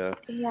and it's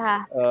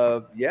been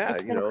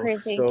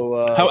crazy.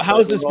 So how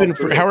has this been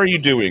how are you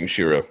doing,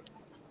 Shira?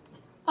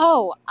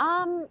 Oh,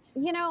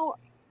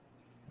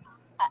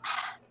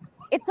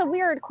 it's a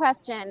weird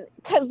question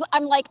because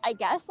I'm like, I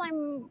guess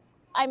I'm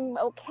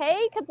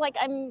okay because like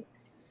I'm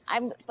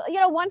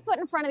one foot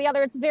in front of the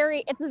other. It's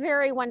very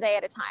one day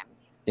at a time.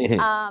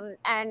 Mm-hmm.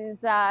 And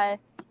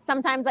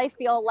sometimes I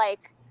feel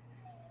like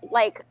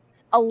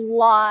a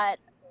lot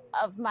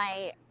of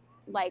my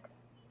like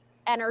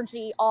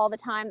energy all the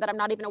time that I'm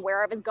not even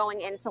aware of is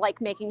going into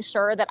like making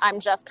sure that I'm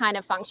just kind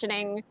of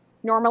functioning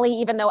normally,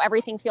 even though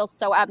everything feels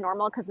so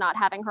abnormal because not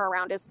having her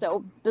around is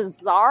so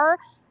bizarre.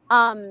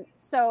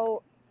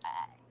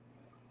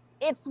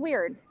 It's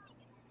weird.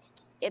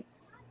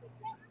 It's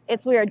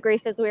weird.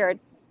 Grief is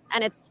weird.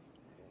 And it's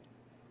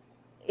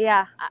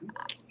that's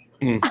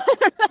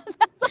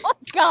all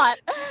I've got.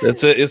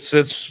 It's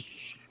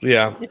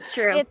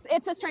true.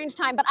 It's a strange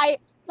time, but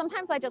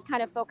sometimes I just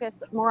kind of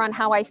focus more on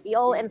how I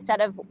feel instead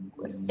of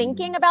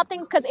thinking about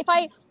things. Because if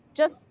I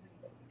just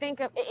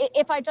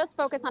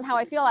focus on how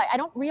I feel, I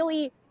don't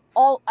really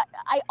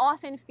I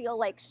often feel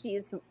like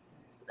she's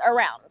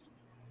around.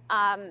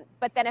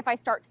 But then if I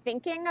start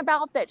thinking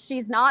about that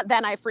she's not,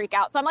 then I freak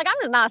out. So I'm like, I'm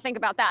just not think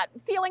about that.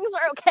 Feelings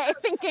are okay.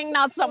 Thinking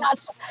not so much.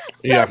 So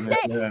stay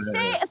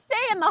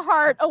in the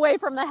heart, away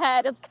from the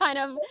head is kind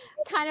of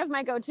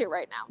my go-to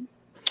right now.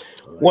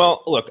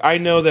 Well, look, I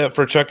know that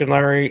for Chuck and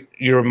Larry,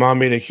 your mom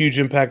made a huge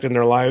impact in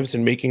their lives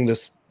in making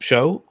this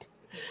show.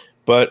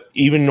 But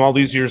even all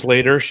these years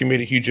later, she made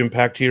a huge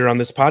impact here on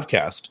this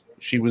podcast.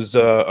 She was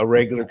a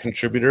regular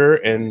contributor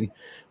and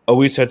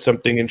always had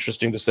something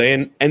interesting to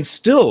say and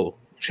still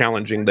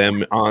challenging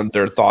them on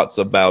their thoughts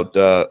about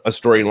a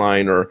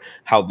storyline or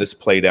how this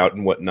played out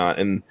and whatnot.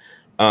 And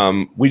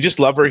we just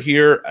love her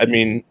here. I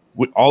mean,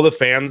 all the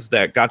fans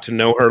that got to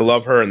know her,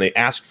 love her, and they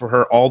asked for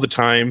her all the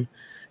time.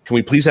 Can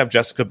we please have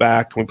Jessica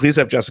back? Can we please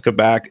have Jessica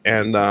back?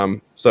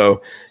 And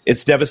so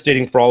it's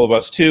devastating for all of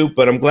us too.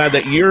 But I'm glad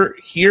that you're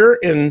here,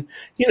 and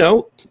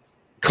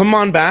come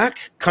on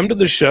back, come to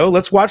the show.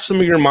 Let's watch some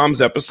of your mom's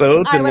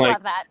episodes. I would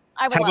love that.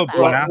 I would love that.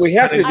 Blast. We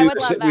have to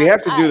do. We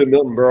have to do the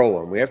Milton Berle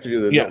one. We have to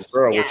do the Milton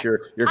Berle, which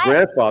your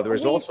grandfather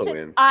is also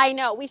in. I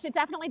know. We should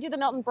definitely do the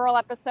Milton Berle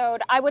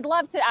episode. I would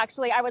love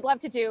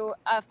to do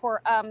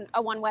for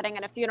a one wedding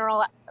and a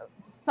funeral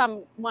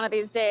one of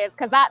these days,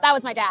 because that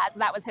was my dad's.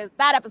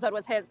 That episode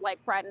was his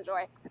like pride and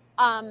joy.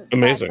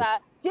 Amazing.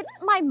 But, didn't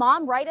my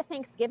mom write a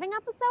Thanksgiving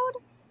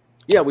episode?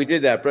 Yeah, we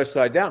did that. Breast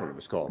Side Down, it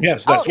was called.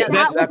 Yes,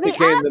 that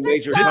became the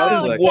major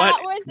conflict.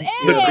 That was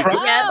the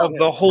crux of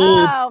the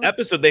whole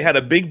episode. They had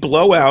a big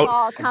blowout.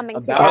 All coming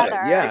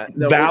together. Yeah,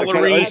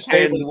 Valerie,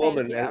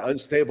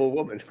 unstable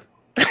woman.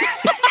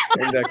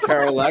 And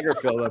Carol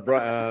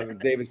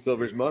Lagerfeld, David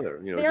Silver's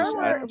mother.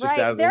 Just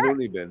out of the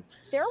loony bin.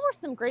 There were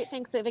some great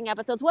Thanksgiving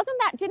episodes.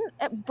 Didn't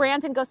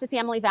Brandon goes to see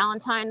Emily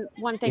Valentine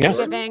one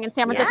Thanksgiving in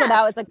San Francisco?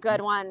 That was a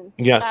good one.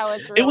 Yes. That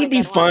was really it would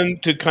be fun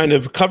to kind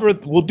of cover.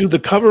 We'll do the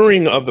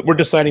covering of we're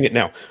deciding it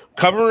now.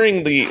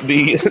 Covering the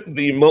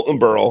Milton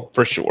Berle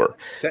for sure.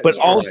 But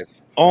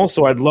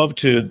also I'd love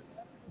to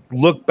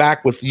look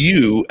back with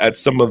you at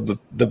some of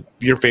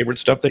your favorite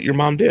stuff that your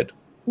mom did.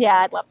 Yeah,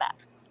 I'd love that.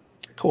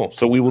 Cool.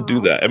 So we will do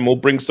that, and we'll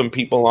bring some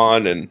people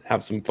on and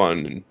have some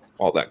fun and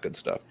all that good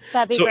stuff.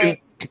 That'd be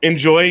great.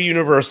 Enjoy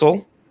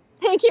Universal.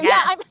 Thank you.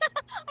 Yeah, I'm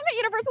at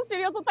Universal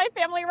Studios with my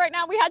family right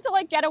now. We had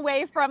to get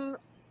away from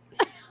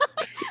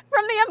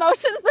the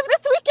emotions of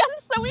this weekend,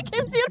 so we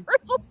came to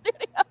Universal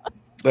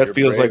Studios. That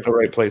feels like the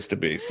right place to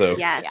be. So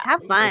yes,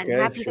 have fun. Okay,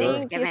 Happy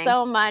Thanksgiving. Thank you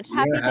so much.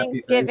 Happy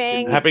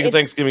Thanksgiving. Happy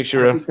Thanksgiving,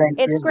 Shira.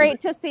 It's great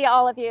to see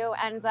all of you,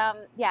 and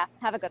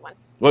have a good one.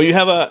 Well, you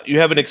have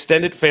an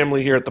extended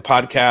family here at the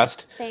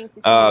podcast. Thank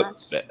you so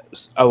much.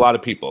 A lot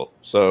of people.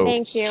 So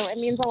thank you. It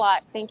means a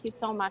lot. Thank you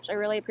so much. I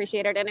really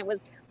appreciate it, and it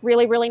was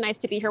really, really nice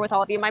to be here with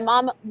all of you. My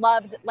mom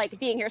loved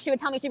being here. She would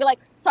tell me, she'd be like,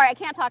 "Sorry, I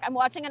can't talk. I'm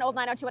watching an old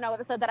 90210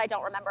 episode that I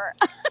don't remember."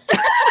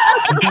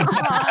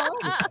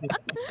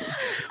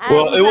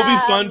 Well, it will be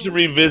fun to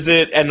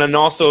revisit and then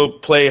also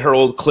play her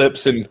old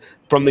clips and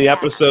from the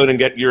episode and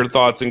get your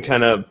thoughts and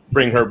kind of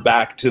bring her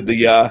back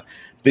to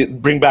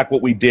bring back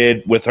what we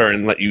did with her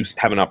and let you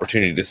have an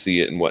opportunity to see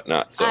it and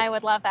whatnot. So I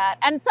would love that.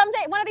 And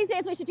someday, one of these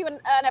days, we should do an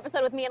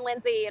episode with me and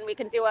Lindsay, and we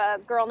can do a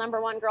girl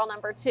number 1, girl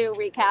number 2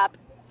 recap.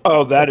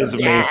 Oh, that is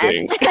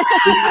amazing.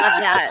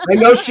 I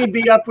know she'd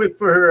be up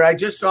for her. I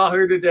just saw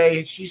her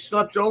today. She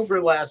slept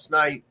over last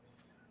night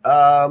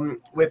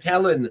with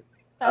Helen,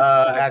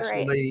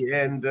 actually,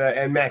 and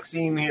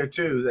Maxine here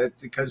too. That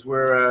because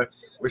we're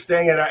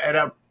staying at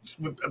a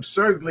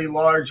absurdly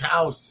large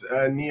house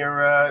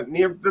near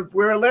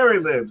where Larry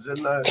lives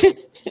in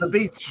the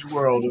beach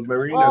world of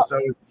Marina. Well, so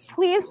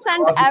please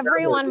send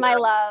everyone my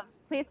love.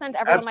 Please send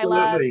everyone my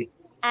love.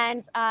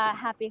 And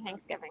happy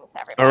Thanksgiving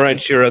to everybody. All right,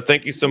 Shira,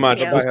 thank you so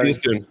much. We'll see you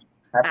soon.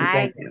 Happy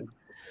Thanksgiving.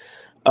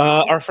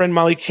 Our friend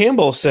Molly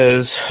Campbell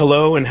says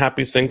hello and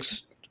happy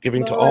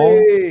Thanksgiving to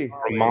all.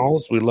 From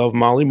Molls. We love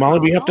Molly. Molly,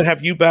 we have to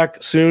have you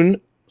back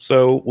soon,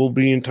 so we'll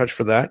be in touch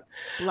for that.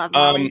 Love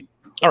Molly.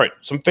 All right,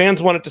 some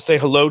fans wanted to say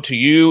hello to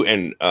you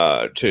and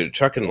to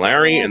Chuck and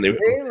Larry, and they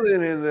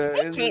Caitlin in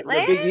the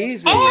Big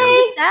Easy.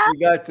 We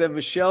got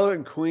Michelle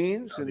in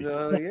Queens, and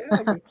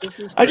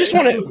I just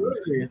want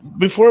to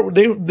before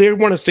they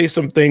want to say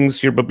some things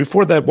here, but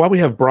before that, while we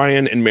have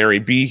Brian and Mary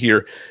B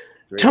here,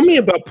 tell me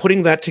about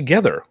putting that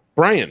together,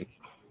 Brian.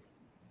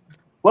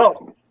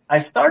 Well, I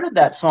started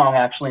that song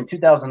actually in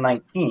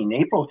 2019,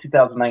 April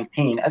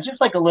 2019, as just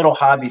like a little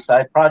hobby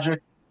side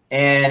project.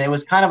 And it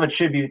was kind of a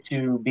tribute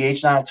to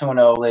BH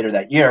 90210 later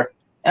that year.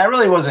 And I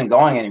really wasn't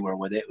going anywhere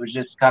with it. It was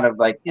just kind of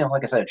like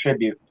I said, a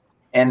tribute.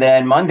 And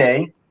then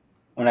Monday,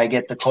 when I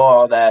get the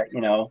call that,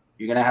 you're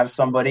going to have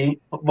somebody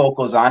put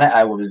vocals on it,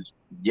 I was,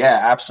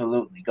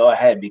 absolutely. Go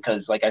ahead.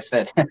 Because like I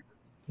said,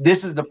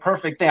 this is the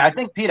perfect thing. I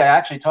think, Pete, I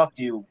actually talked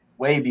to you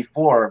way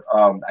before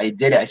I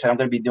did it. I said, I'm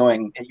going to be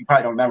doing, you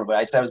probably don't remember, but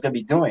I said I was going to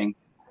be doing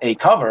a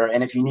cover.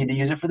 And if you need to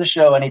use it for the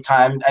show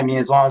anytime,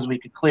 as long as we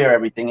could clear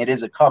everything, it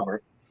is a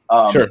cover.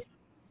 Sure.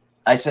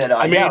 I said,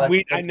 I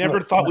never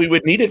thought we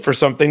would need it for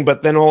something,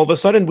 but then all of a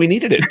sudden we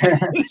needed it.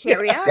 Here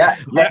we are.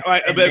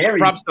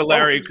 Props to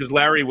Larry, because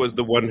Larry was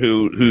the one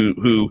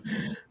who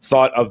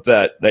thought of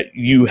that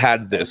you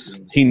had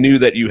this. He knew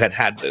that you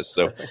had this.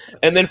 So,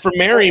 and then for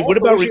Mary, what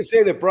about? We should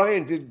say that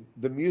Brian did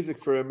the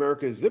music for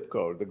America's Zip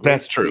Code.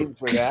 That's true.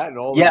 For that and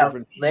all the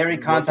different. Larry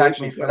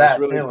contacted me for that.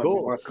 Really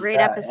cool. Great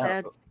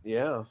episode.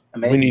 Yeah.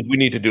 Amazing. We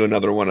need to do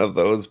another one of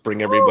those.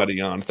 Bring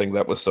everybody on. I think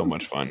that was so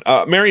much fun.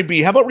 Mary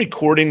B, how about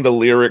recording the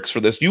lyrics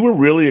for this? You were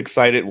really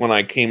excited when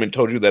I came and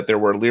told you that there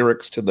were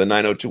lyrics to the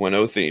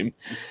 90210 theme.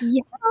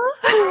 Yeah.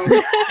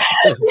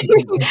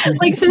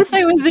 Since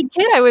I was a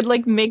kid, I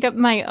would make up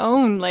my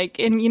own.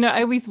 And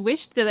I always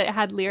wished that it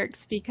had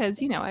lyrics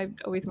because I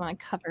always want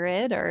to cover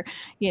it or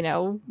be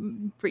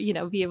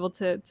able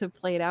to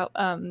play it out.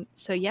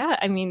 So yeah,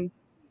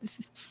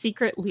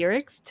 secret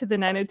lyrics to the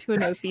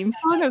 90210 theme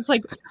song. I was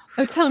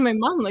telling my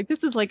mom, like,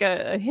 this is like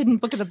a hidden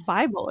book of the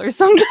Bible or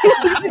something.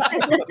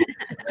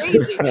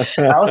 Crazy.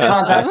 I was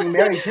contacting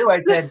Mary too.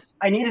 I said,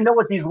 I need to know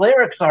what these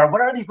lyrics are.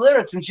 What are these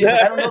lyrics? And she's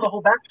like, I don't know the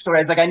whole backstory.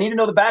 I was like, I need to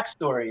know the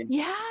backstory.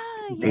 Yeah.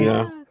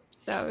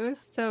 So it was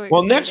so exciting.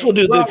 Well, next we'll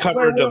do the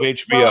coverage of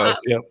HBO.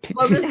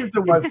 Well, this is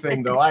the one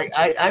thing, though.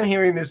 I'm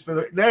hearing this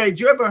for Larry, did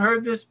you ever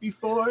heard this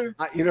before?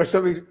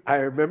 Something. I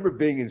remember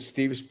being in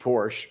Steve's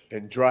Porsche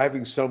and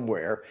driving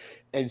somewhere,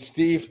 and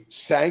Steve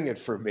sang it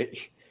for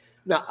me.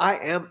 Now, I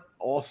am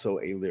also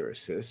a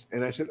lyricist,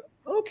 and I said,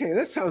 okay,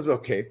 that sounds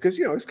okay, because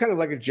it's kind of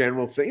like a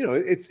general thing.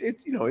 It's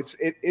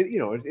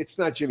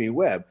not Jimmy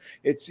Webb.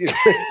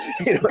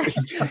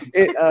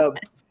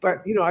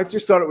 But I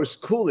just thought it was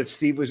cool that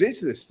Steve was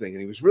into this thing,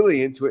 and he was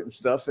really into it and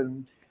stuff.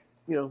 And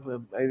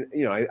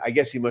I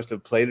guess he must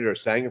have played it or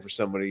sang it for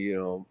somebody.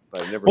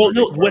 But I never. Well,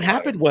 no. What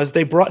happened was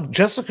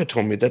Jessica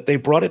told me that they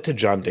brought it to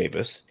John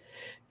Davis,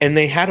 and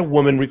they had a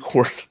woman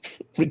record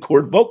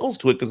vocals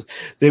to it because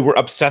they were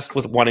obsessed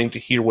with wanting to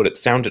hear what it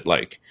sounded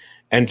like.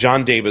 And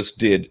John Davis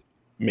did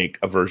make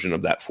a version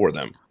of that for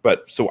them.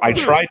 But so I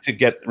tried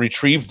to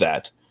retrieve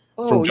that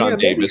from John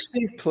Davis.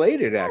 Steve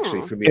played it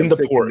actually for me in the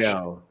Porsche.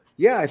 Now.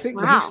 Yeah, I think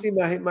Steve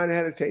might have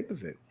had a tape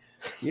of it.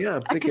 Yeah,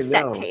 I'm thinking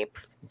now. Tape.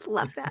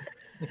 Love that.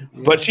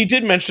 But she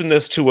did mention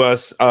this to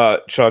us,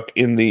 Chuck,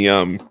 in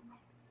the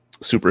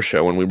Super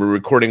Show when we were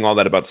recording all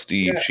that about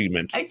Steve. She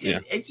mentioned.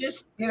 It's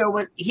just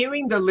what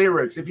hearing the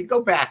lyrics. If you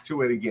go back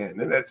to it again,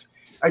 and that's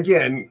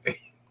again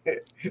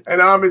an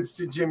homage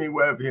to Jimmy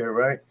Webb here,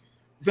 right?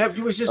 There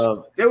was just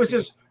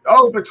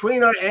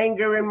between our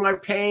anger and my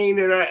pain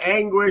and our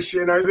anguish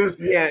and our this.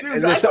 Yeah, dude,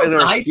 and I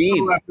know high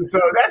school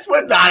episode. That's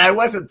what not. I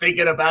wasn't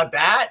thinking about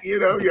that.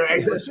 Your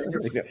anguish.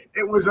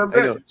 It was a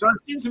bit. So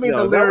it seemed to me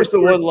the lyrics. That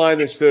was the one line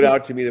that stood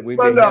out to me that we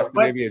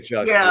maybe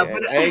adjust. Yeah,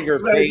 but anger,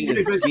 pain,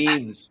 and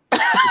schemes.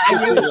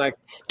 It like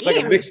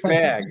a mixed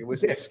bag. It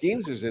was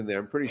schemes was in there.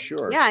 I'm pretty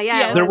sure.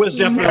 Yeah. There was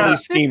definitely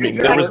scheming.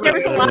 There was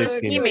a lot of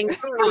scheming.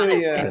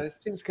 Yeah, it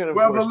seems kind of.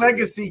 Well, the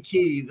legacy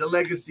key.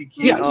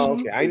 Yes. Oh,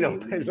 okay, I know.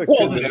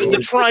 Well,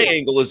 the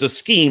triangle is a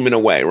scheme in a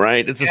way,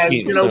 right? It's a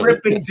scheme.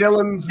 Ripping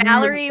Dylan's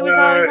Valerie was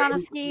always on a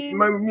scheme.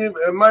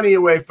 Money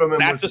away from him.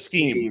 That's a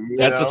scheme.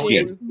 That's a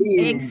scheme.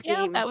 Big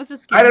scheme. That was a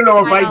scheme. I don't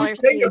know if I'd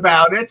think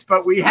about it,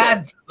 but we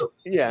had.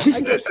 Yeah, I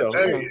guess so.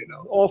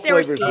 All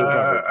flavors.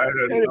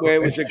 Anyway,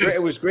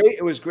 it was great.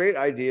 It was a great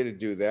idea to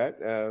do that.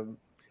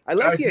 I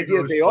like the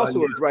idea that they also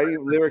were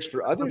writing lyrics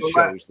for other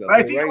shows. Though.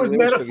 I think it was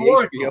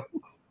metaphorical.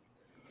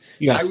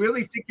 Yes. I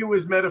really think it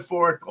was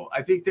metaphorical.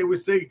 I think they were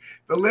saying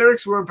the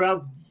lyrics were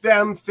about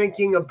them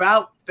thinking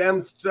about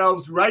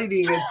themselves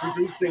writing and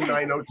producing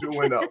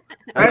 90210.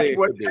 That's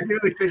what I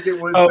really think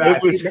it was.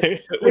 It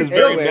was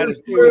very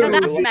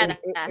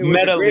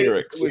meta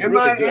lyrics.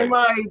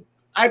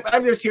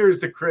 I'm just here as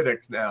the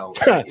critic now.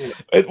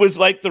 It was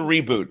like the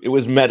reboot. It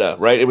was meta,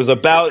 right? It was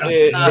about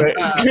it. Right?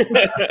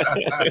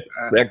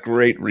 That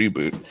great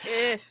reboot.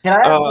 Can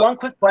I have one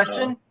quick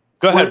question?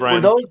 Go ahead,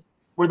 Brian.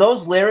 Were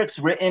those lyrics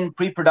written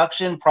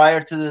pre-production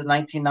prior to the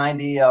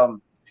 1990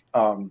 debut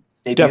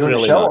Definitely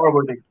of the show, not. or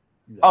were they?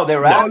 Oh, they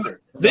were after.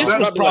 This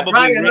was probably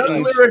Ryan,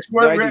 written. those lyrics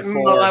weren't written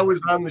while I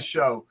was on the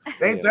show.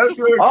 Those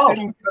lyrics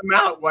didn't come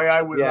out while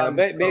I was on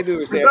the show. Maybe it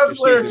was those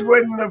lyrics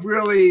wouldn't have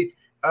really.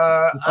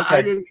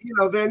 I didn't.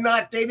 They're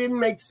not. They didn't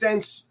make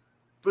sense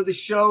for the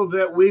show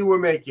that we were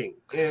making.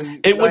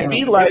 It would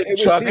be like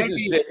Chuck.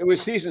 It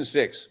was season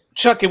 6.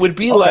 Chuck, it would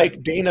be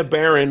like Dana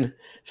Barron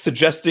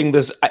suggesting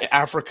this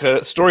Africa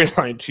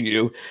storyline to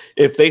you.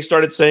 If they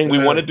started saying we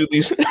want to do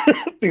these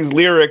these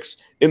lyrics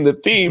in the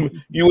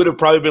theme, you would have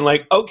probably been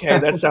like, okay,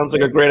 that sounds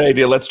like a great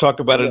idea. Let's talk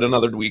about it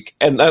another week.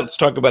 And let's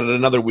talk about it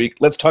another week.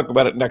 Let's talk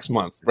about it next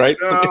month, right?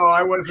 No,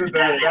 I wasn't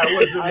that.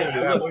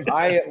 That wasn't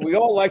it. We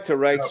all like to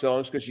write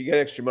songs because you get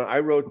extra money. I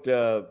wrote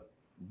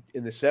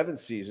in the 7th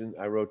season,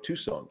 I wrote 2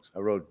 songs. I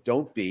wrote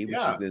Don't Be, which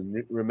is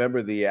the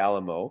Remember the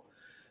Alamo.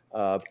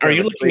 Are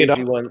you looking it up?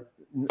 No.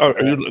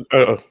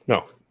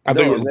 I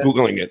thought you were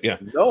Googling it. Yeah.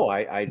 No,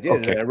 I did.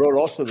 Okay. And I wrote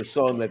also the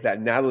song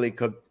that Natalie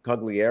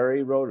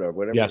Cogliari wrote or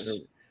whatever. Yes.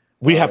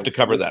 We have to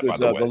cover that, by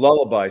the way. The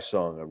lullaby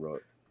song I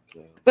wrote.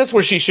 That's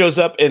where she shows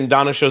up and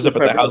Donna shows up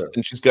at the house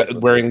and she's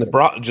got wearing the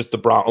bra, just the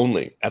bra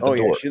only at the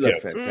door. Yeah, she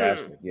looked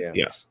fantastic. Yeah.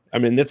 Yes. I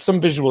mean, it's some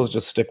visuals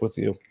just stick with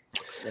you.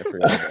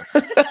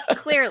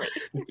 Clearly.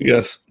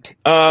 Yes.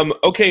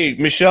 Okay.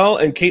 Michelle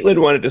and Caitlin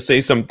wanted to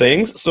say some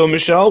things. So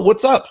Michelle,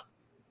 what's up?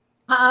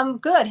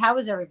 Good. How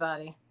is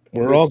everybody?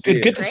 We're all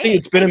good. Good to see you.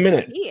 It's been a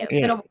minute. It's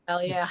been a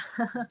while, yeah.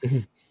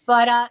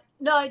 But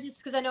no,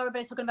 because I know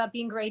everybody's talking about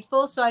being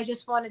grateful. So I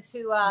just wanted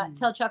to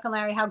tell Chuck and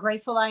Larry how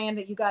grateful I am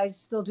that you guys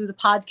still do the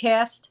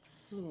podcast.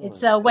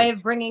 It's a way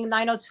of bringing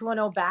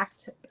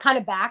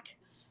 90210 back.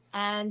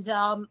 And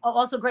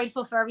also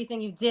grateful for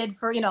everything you did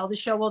for, the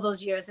show all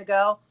those years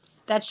ago.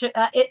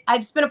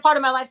 It's been a part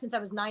of my life since I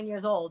was 9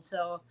 years old.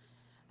 So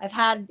I've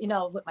had,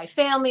 with my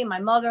family, my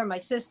mother, my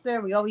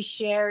sister, we always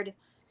shared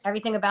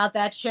everything about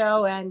that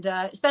show. And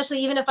especially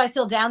even if I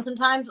feel down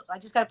sometimes, I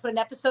just got to put an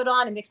episode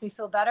on. It makes me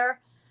feel better.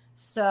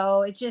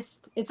 So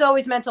it's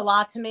always meant a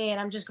lot to me, and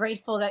I'm just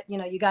grateful that,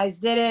 you guys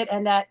did it,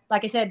 and that,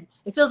 like I said,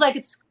 it feels like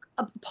it's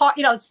a part,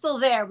 it's still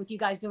there with you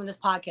guys doing this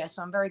podcast.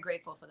 So I'm very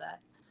grateful for that.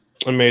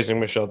 Amazing,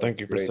 Michelle. Thank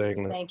you for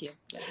saying that. Thank you.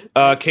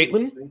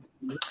 Caitlin?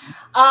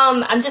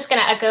 I'm just going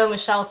to echo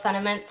Michelle's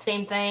sentiments.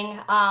 Same thing.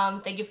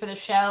 Thank you for the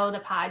show, the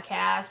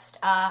podcast.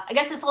 I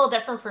guess it's a little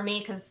different for me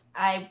because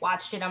I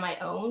watched it on my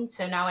own.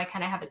 So now I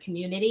kind of have a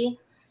community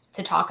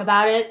to talk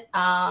about it.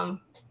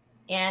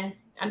 And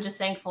I'm just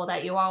thankful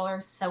that you all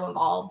are so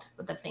involved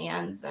with the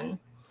fans and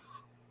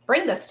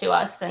bring this to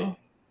us. And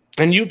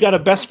you got a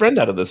best friend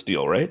out of this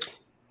deal, right?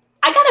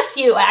 I got a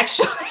few,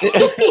 actually.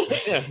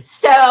 Yeah.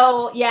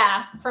 So,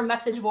 yeah, from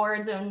message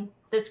boards and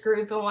this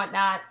group and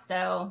whatnot.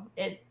 So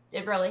it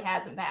really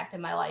has impacted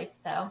my life.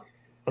 So.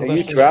 And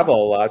you travel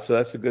a lot, so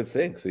that's a good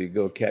thing. So you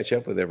go catch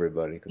up with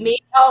everybody. Me?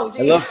 Oh,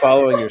 geez. I love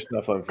following your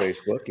stuff on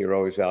Facebook. You're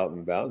always out and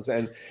about.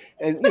 And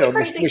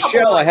crazy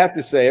Michelle, I have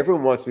to say,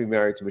 everyone wants to be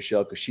married to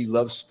Michelle because she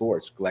loves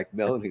sports, like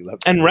Melanie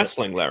loves and sports.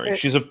 wrestling, Larry.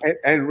 She's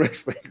and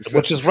wrestling,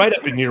 which is right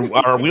up in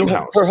our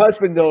wheelhouse. Her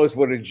husband knows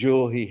what a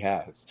jewel he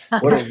has.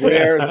 What a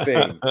rare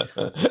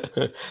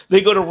thing.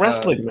 They go to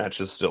wrestling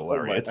matches still,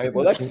 Larry.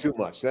 Well, that's too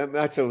much.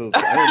 That's a little.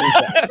 I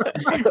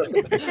don't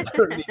need that. I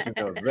don't need to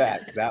know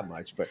that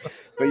much. But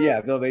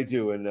yeah, no, they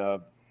do,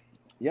 and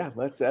yeah,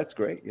 that's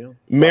great.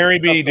 Mary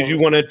B, did you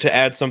want to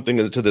add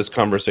something to this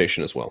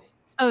conversation as well?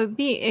 Oh,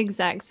 the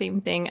exact same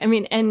thing. I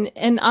mean,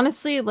 and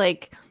honestly,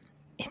 like,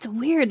 it's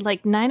weird.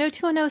 Like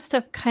 90210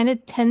 stuff kind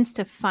of tends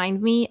to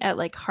find me at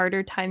like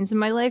harder times in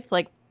my life.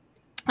 Like,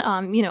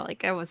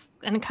 like I was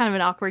kind of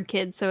an awkward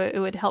kid, so it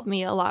would help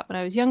me a lot when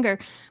I was younger.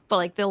 But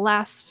like the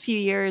last few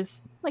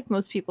years, like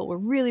most people, were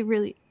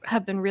really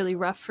have been really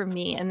rough for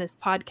me. And this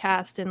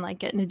podcast and like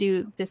getting to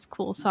do this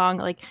cool song,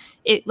 like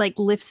it like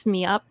lifts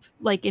me up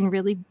like in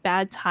really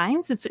bad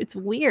times. It's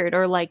weird.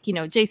 Or like,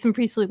 Jason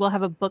Priestley will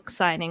have a book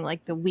signing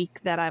like the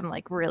week that I'm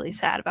like really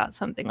sad about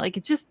something. Like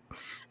it just,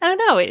 I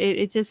don't know.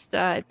 It just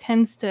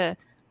tends to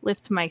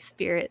lift my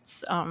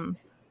spirits.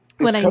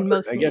 When I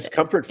most I guess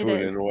comfort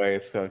food in a way.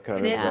 It's kind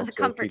of it's a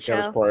comfort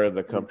show. Part of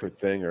the comfort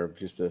thing, or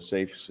just a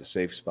safe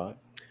spot.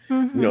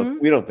 Mm-hmm.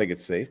 We don't think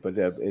it's safe, but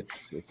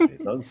it's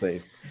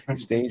unsafe.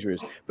 It's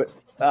dangerous. But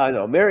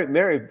no,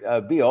 Mary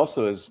B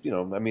also is,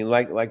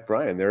 like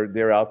Brian,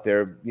 they're out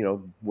there,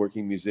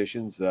 working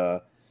musicians.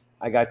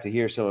 I got to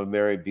hear some of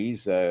Mary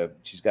B's.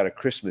 She's got a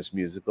Christmas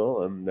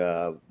musical, and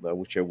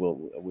which I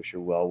wish her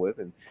well with.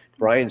 And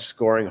Brian's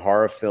scoring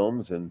horror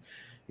films, and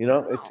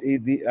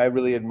I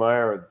really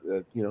admire,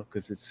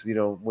 because it's,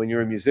 when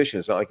you're a musician,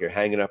 it's not like you're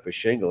hanging up a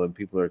shingle and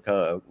people are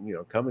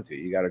coming to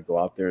you. You got to go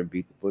out there and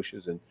beat the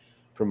bushes and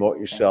promote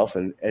yourself,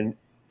 and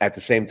at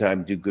the same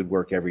time do good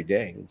work every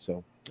day. And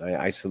so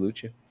I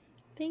salute you.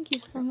 Thank you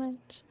so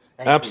much.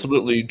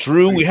 Absolutely.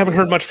 Drew, we haven't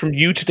heard much from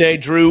you today.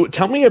 Drew,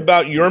 tell me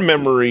about your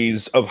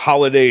memories of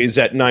holidays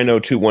at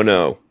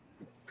 90210.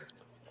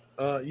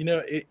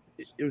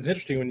 It was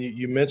interesting when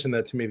you mentioned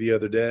that to me the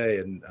other day,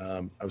 and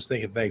I was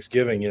thinking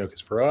Thanksgiving,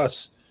 because for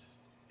us,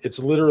 it's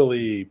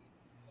literally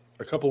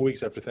a couple of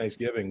weeks after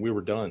Thanksgiving, we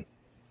were done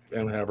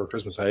and have our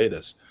Christmas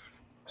hiatus.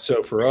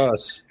 So for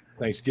us,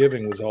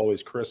 Thanksgiving was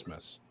always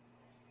Christmas.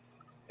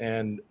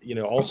 And,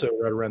 also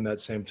right around that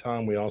same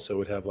time, we also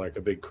would have like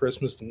a big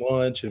Christmas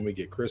lunch, and we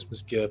get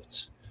Christmas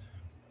gifts,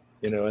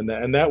 and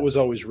that was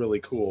always really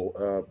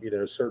cool.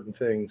 Certain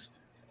things.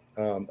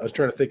 I was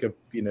trying to think of,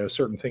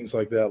 certain things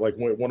like that. Like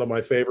one of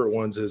my favorite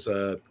ones is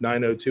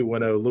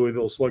 90210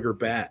 Louisville Slugger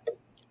bat.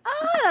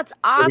 Oh, that's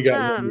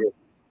awesome.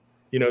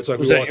 It's like,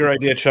 was that your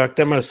idea, Chuck?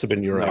 That must have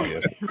been your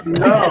idea.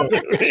 No,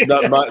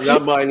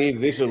 not mine either.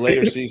 These are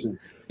later seasons.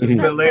 It's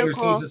been later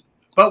seasons.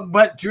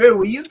 But Drew,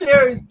 were you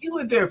there? You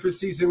were there for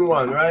season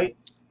 1, right?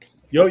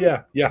 Oh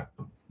yeah.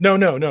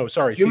 No.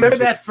 Sorry. You remember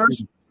that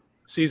first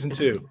season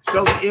 2?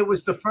 So it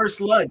was the first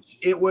lunch.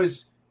 You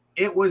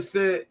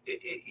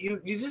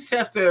just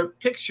have to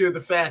picture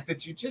the fact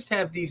that you just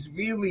have these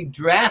really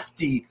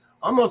drafty,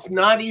 almost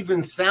not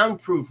even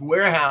soundproof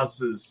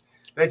warehouses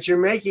that you're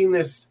making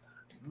this,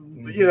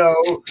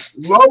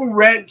 low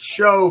rent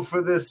show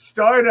for this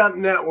startup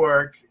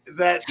network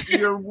that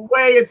you're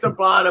way at the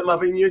bottom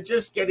of, and you're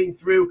just getting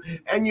through,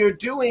 and you're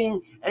doing,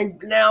 and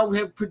now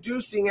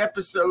producing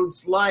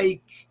episodes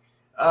like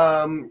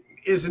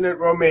Isn't It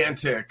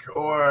Romantic,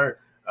 or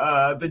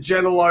The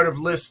Gentle Art of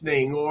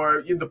Listening,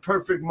 or The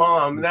Perfect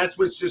Mom. And that's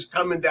what's just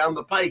coming down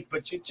the pike,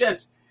 but you're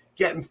just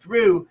getting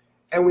through.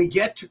 And we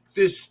get to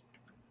this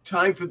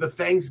time for the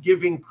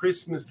Thanksgiving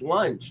Christmas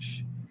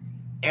lunch,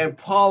 and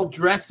Paul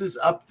dresses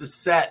up the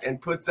set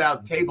and puts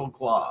out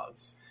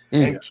tablecloths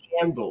and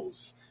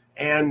candles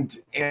and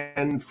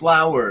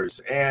flowers,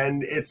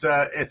 and it's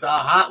a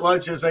hot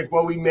lunch. It's like,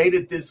 well, we made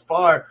it this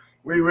far.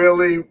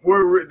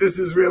 This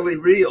is really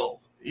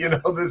real.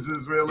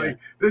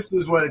 This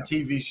is what a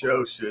TV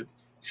show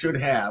should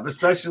have,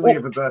 especially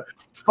if it's a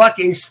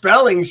fucking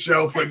spelling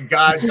show, for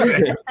God's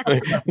sake.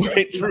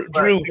 Wait,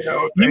 Drew,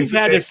 you've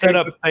had to set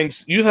up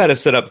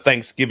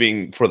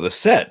Thanksgiving for the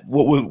set.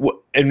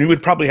 And you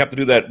would probably have to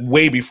do that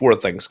way before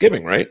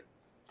Thanksgiving, right?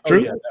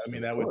 Drew? Oh, yeah. I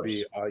mean, that would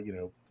be,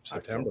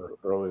 September.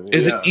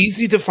 Is it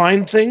easy to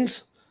find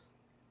things?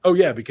 Oh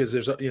yeah, because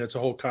there's it's a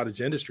whole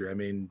cottage industry. I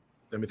mean,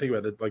 think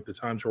about it. Like the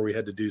times where we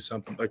had to do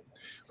something, like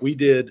we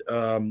did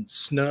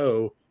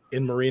snow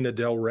in Marina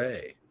Del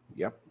Rey.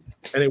 Yep,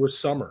 and it was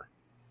summer.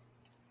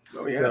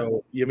 Oh yeah.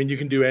 So I mean, you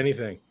can do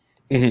anything.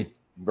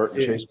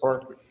 Burton Chase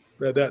Park.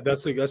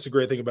 That's the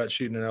great thing about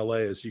shooting in LA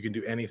is you can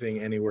do anything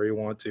anywhere you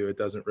want to. It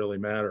doesn't really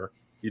matter.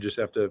 You just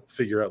have to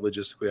figure out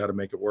logistically how to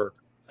make it work.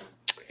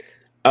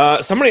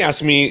 Somebody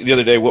asked me the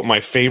other day what my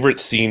favorite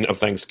scene of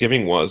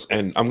Thanksgiving was,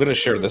 and I'm going to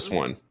share this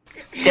one.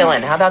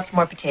 Dylan, how about some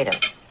more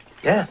potatoes?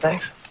 Yeah,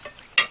 thanks.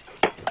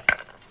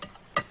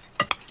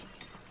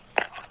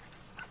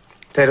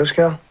 Potatoes,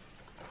 Cal?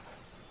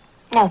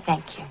 No,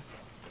 thank you.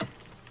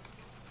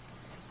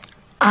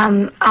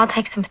 I'll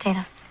take some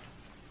potatoes.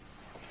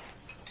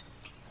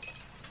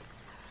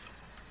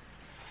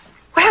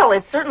 Well,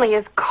 it certainly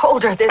is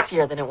colder this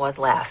year than it was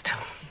last.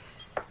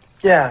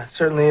 Yeah, it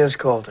certainly is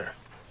colder.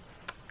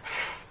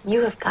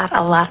 You have got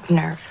a lot of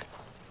nerve.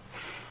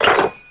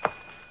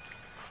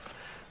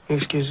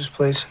 Excuse us,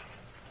 please.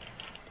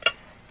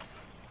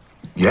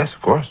 Yes,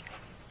 of course.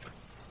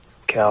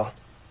 Cal.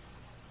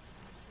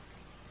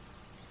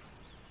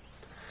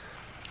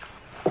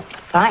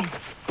 Fine.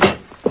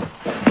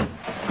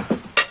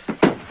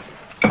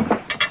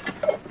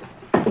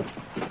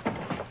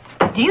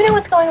 Do you know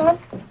what's going on?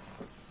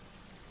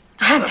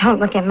 Don't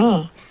look at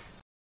me.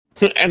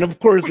 And of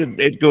course,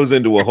 it goes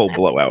into a whole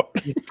blowout.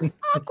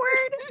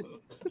 Awkward.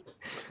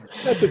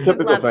 That's a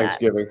typical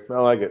Thanksgiving. I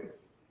like it.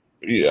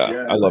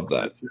 Yeah, I love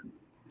that.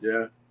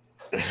 Yeah.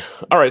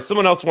 All right,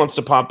 someone else wants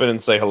to pop in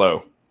and say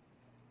hello.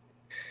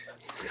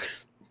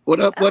 What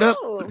up? What up?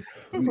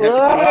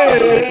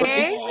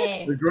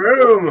 Hey. The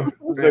groom.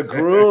 The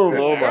groom.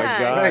 Oh my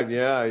Yeah. God.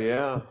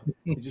 Yeah.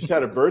 You just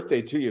had a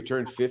birthday too. You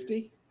turned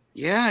 50?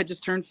 Yeah, I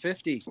just turned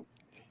 50.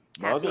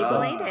 Happy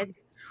belated.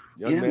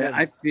 Young Yeah, man.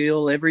 I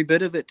feel every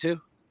bit of it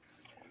too.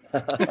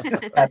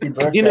 Happy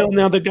birthday. You know,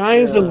 now the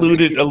guys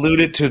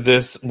alluded to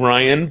this,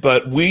 Ryan,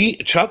 but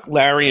Chuck,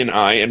 Larry, and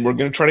I, and we're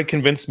going to try to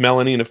convince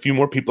Melanie and a few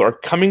more people are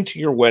coming to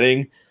your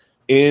wedding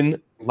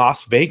in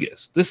Las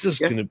Vegas. This is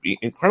going to be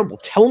incredible.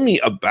 Tell me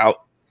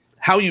about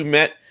how you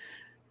met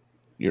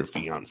your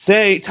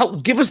fiance.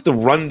 Give us the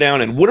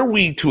rundown and what are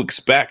we to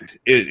expect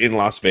in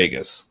Las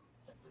Vegas?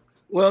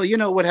 Well, you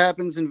know what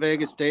happens in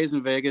Vegas stays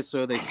in Vegas,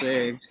 so they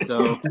say.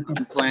 So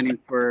I'm planning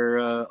for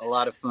a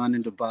lot of fun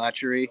and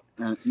debauchery,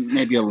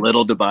 maybe a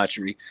little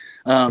debauchery.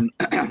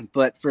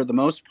 But for the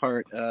most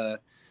part,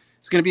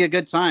 it's going to be a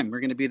good time. We're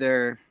going to be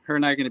there. Her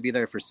and I are going to be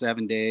there for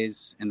 7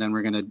 days, and then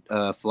we're going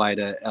to fly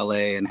to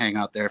LA and hang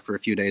out there for a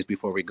few days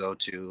before we go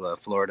to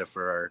Florida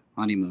for our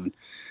honeymoon.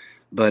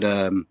 But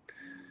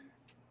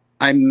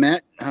I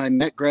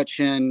met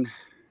Gretchen.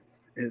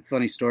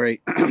 Funny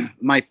story.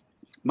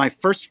 My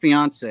first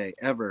fiance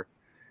ever,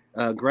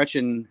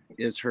 Gretchen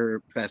is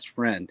her best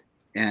friend.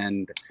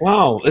 And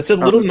wow, it's a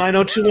little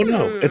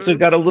 90210. It's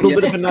got a little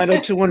bit of a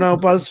 90210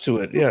 buzz to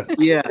it. Yeah.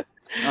 Yeah.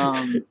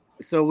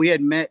 So we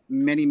had met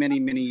many, many,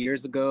 many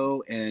years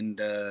ago and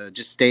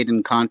just stayed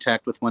in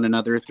contact with one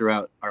another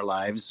throughout our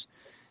lives.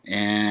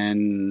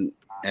 And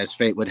as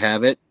fate would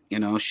have it, you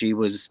know, she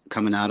was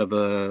coming out of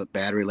a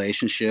bad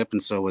relationship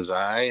and so was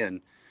I. And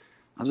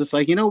I was just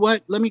like, you know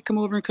what? Let me come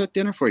over and cook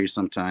dinner for you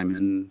sometime.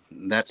 And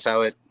that's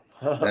how it.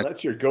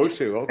 That's your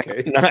go-to.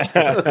 Okay.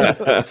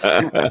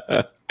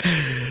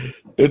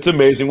 It's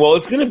amazing. Well,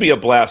 it's going to be a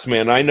blast,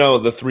 man. I know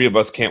the three of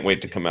us can't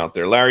wait to come out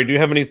there. Larry, do you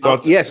have any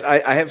thoughts? Yes,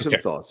 I have some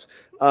thoughts.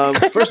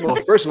 First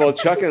of all,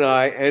 Chuck and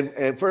I,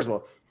 and first of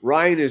all,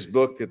 Ryan is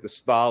booked at the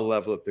spa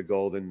level at the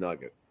Golden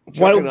Nugget.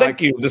 Well,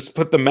 thank you. Just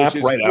put the map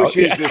out. Which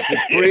is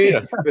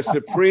the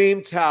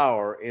supreme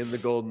tower in the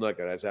Golden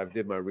Nugget, as I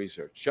did my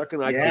research. Chuck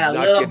and I could not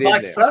little get in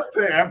bucks there. up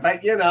there,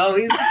 but you know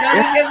he's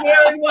gonna get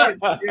married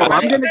once. You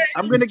know?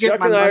 I'm gonna get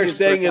Chuck my and I are money's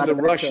staying worth in out the of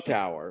that Rush show.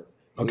 Tower.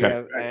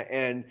 Okay.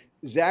 And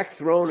Zach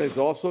Throne has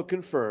also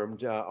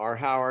confirmed our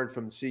Howard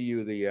from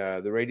CU,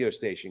 the radio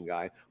station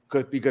guy,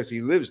 because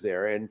he lives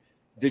there. And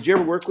did you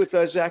ever work with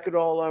Zach at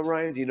all,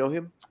 Ryan? Do you know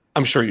him?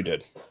 I'm sure you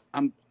did.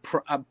 I'm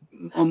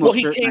almost Well,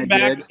 he certain came I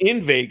back did.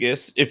 in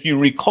Vegas, if you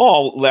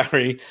recall,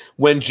 Larry,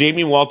 when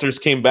Jamie Walters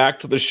came back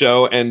to the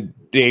show and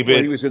David.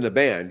 Well, he was in the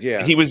band,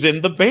 yeah. He was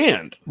in the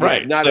band,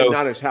 right? Not so,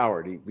 as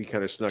Howard. We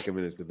kind of snuck him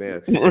in as the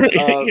band.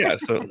 Yeah.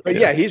 So, but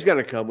yeah, he's going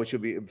to come, which will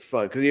be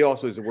fun because he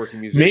also is a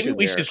working musician. maybe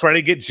we should try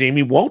to get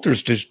Jamie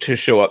Walters to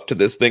show up to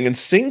this thing and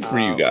sing for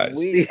you guys.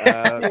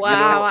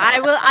 Wow, I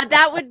will.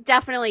 That would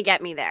definitely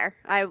get me there.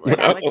 That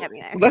would get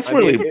me there. That's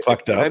really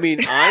fucked up. I mean,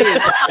 It's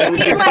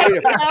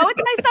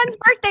my son's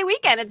birthday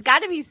weekend. It's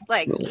got to be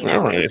like, you know,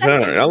 all right.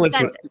 I'll let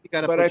you.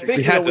 But I think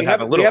we had to have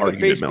a little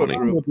argument, Facebook Melanie.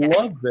 group.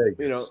 Love Vegas.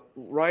 You know,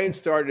 Ryan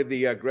started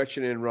the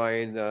Gretchen and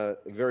Ryan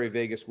Very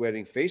Vegas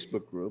Wedding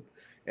Facebook group,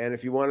 and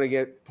if you want to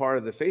get part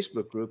of the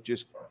Facebook group,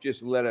 just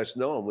let us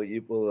know, and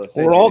we'll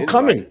send We're you all an invite.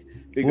 coming.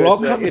 Because We're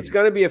all coming. it's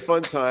going to be a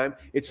fun time.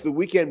 It's the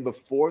weekend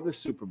before the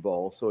Super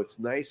Bowl, so it's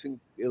nice and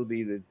it'll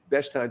be the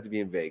best time to be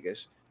in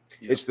Vegas.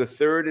 It's the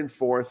 3rd and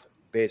 4th,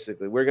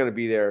 basically. We're going to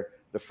be there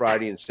the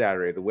Friday and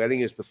Saturday. The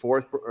wedding is the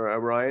 4th,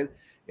 Ryan.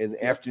 In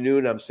the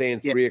afternoon, I'm saying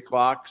 3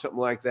 o'clock, something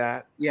like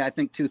that. Yeah, I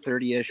think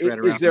 2:30ish. Right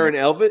around. Is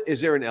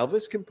there an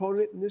Elvis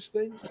component in this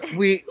thing?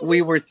 We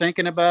were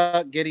thinking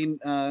about getting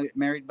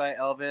married by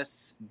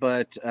Elvis,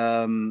 but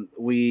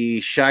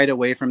we shied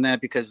away from that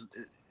because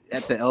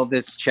at the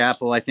Elvis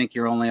Chapel, I think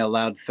you're only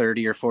allowed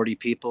 30 or 40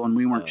 people, and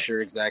we weren't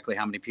sure exactly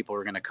how many people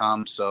were going to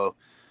come. So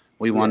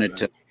we wanted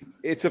to.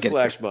 It's a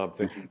flash mob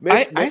thing.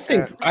 I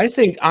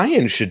think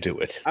Ian should do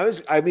it. I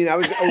was an Ian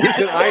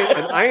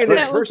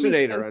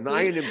impersonator.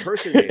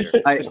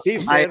 I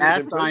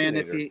asked Ian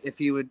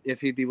if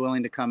he'd be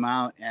willing to come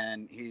out,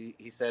 and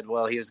he said,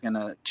 well, he was going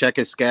to check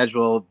his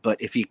schedule, but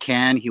if he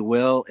can, he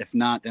will. If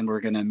not, then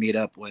we're going to meet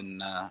up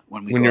when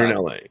you're in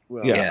LA.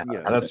 Well, yeah,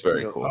 that's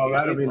very cool. Oh,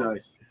 that'll be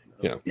nice.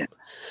 Yeah.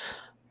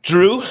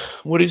 Drew,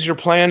 what is your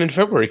plan in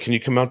February? Can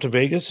you come out to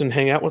Vegas and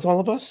hang out with all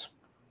of us?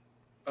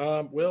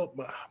 Well,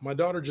 my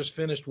daughter just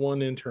finished one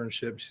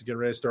internship. She's getting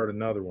ready to start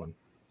another one.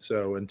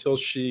 So until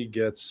she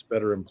gets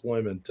better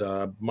employment,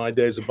 my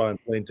days of buying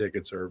plane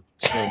tickets are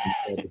fair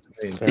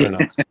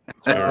enough.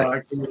 I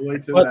can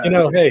relate to but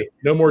that. hey,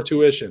 no more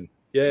tuition.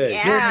 Yay!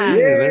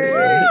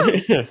 Yeah.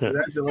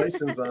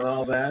 Congratulations on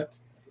all that.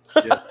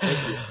 Yeah,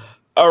 thank you.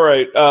 All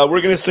right, we're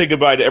going to say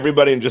goodbye to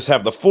everybody and just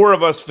have the 4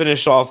 of us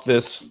finish off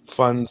this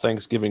fun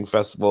Thanksgiving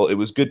festival. It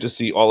was good to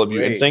see all of you.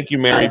 Great. And thank you,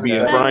 Mary B.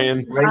 and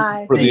Brian,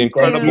 for the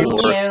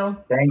incredible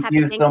work. Thank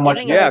you so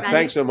much. Yeah,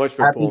 thanks so much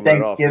for pulling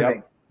that off.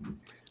 Yep.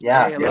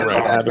 Yeah. All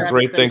right, have a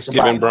great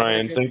Thanksgiving,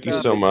 Brian. Thank you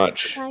so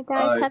much. Bye,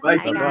 guys. Bye.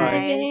 Happy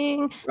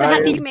Thanksgiving. Bye.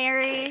 Happy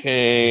Mary.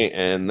 Okay,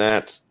 and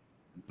that's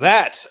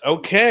that.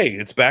 Okay,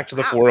 it's back to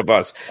the 4 of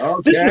us.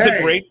 Okay. This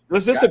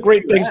was a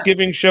great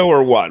Thanksgiving show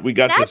or what? We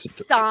got That this.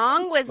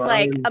 song was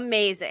like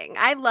amazing.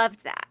 I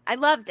loved that. I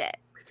loved it.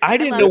 I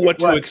didn't know what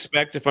to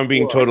expect, if I'm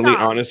being totally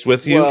honest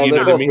with you. Well, you know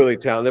they're what I both mean? really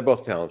talented. They're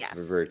both talented.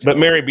 They're very talented. But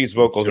Mary B's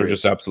vocals are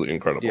just absolutely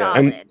incredible.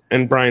 Yeah.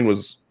 And Brian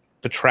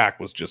the track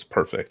was just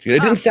perfect.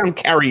 It didn't sound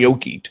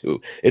karaoke too.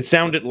 It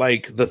sounded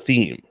like the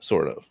theme,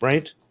 sort of,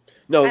 right?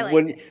 No,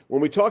 when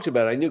we talked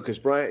about it, I knew because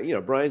Brian's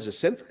a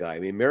synth guy. I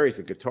mean, Mary's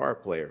a guitar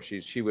player.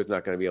 She was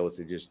not going to be able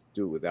to just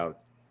do it without,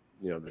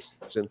 this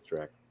synth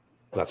track.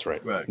 That's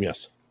right.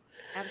 Yes.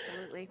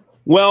 Absolutely.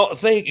 Well,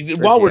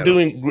 while we're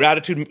doing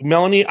gratitude,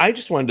 Melanie, I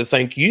just wanted to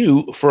thank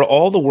you for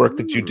all the work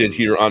that you did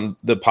here on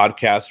the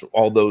podcast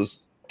all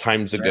those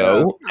times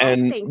ago.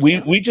 And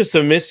we just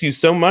miss you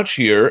so much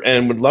here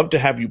and would love to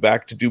have you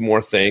back to do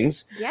more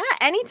things. Yeah,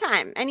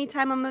 anytime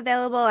I'm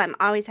available, I'm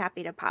always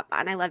happy to pop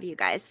on. I love you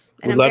guys.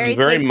 And We love you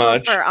very thankful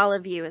much. for all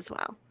of you as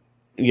well.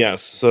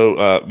 Yes,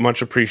 so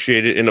much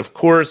appreciated. And of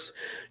course,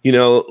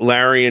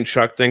 Larry and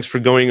Chuck, thanks for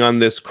going on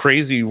this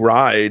crazy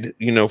ride,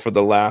 for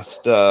the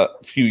last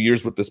few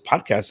years with this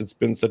podcast. It's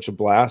been such a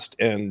blast.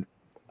 And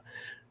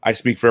I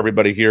speak for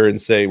everybody here and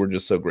say we're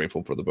just so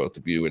grateful for the both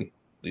of you and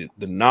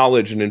the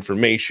knowledge and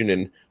information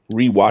and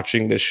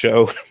rewatching this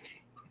show.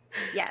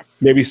 Yes.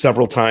 Maybe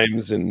several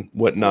times and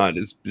whatnot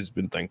has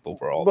been thankful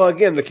for all. Well,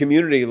 again, the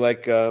community,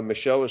 like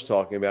Michelle was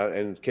talking about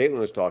and Caitlin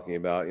was talking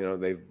about,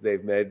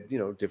 they've made,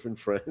 different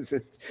friends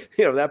and,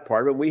 that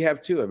part of it. We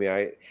have too. I mean,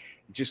 I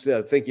just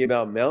thinking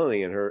about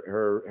Melanie and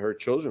her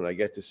children, I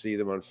get to see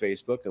them on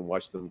Facebook and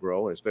watch them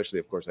grow. And especially,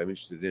 of course, I'm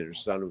interested in her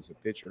son, who's a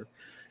pitcher.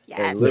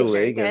 Yes, Little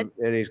League, and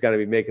he's got to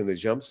be making the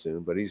jump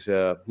soon. But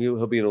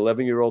he'll be an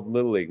 11-year-old in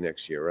Little League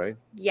next year, right?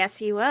 Yes,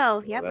 he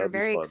will. Yep, that'll we're be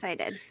very fun.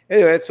 excited.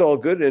 Anyway, that's all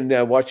good.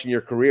 And watching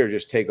your career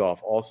just take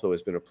off also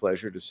has been a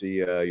pleasure to see.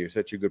 You're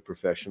such a good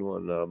professional,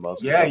 and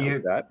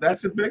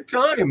that's a big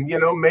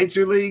time.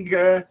 Major League,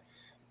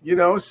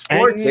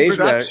 sports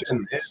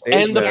production.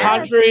 And the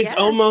Padres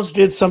almost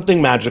did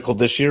something magical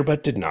this year,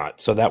 but did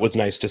not. So that was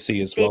nice to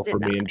see as well for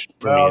me and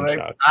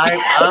Chuck.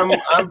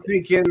 I'm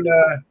thinking.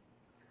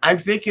 I'm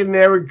thinking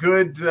they were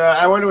good.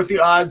 I wonder what the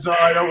odds are.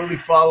 I don't really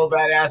follow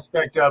that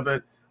aspect of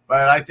it,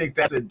 but I think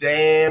that's a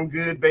damn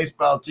good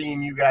baseball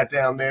team you got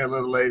down there,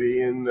 little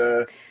lady. And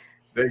they're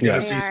going to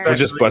be special. We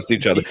just bust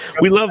each other.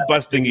 We love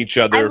busting each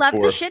other. I love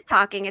the shit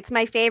talking. It's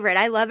my favorite.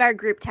 I love our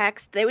group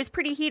text. It was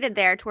pretty heated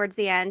there towards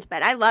the end,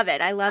 but I love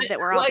it. I love that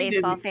we're all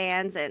baseball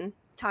fans and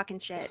talking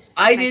shit.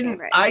 I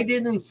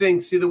didn't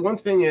think. See, the one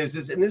thing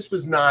is, and this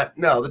was not.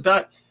 No,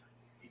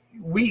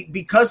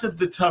 because of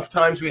the tough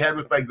times we had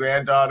with my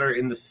granddaughter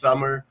in the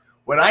summer,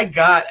 what I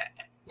got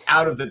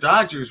out of the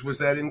Dodgers was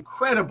that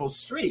incredible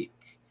streak.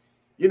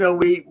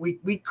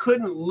 We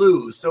couldn't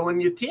lose. So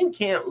when your team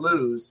can't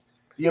lose,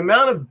 the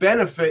amount of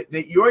benefit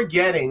that you're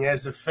getting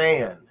as a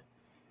fan,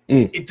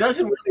 it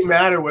doesn't really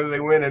matter whether they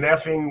win an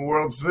effing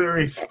World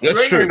Series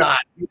or not.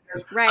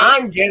 Because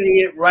I'm getting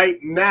it right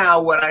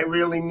now, what I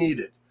really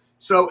needed.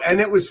 So,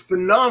 and it was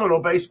phenomenal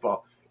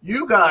baseball.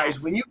 You guys,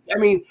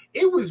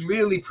 it was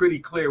really pretty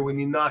clear when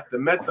you knocked the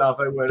Mets off.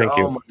 I went, my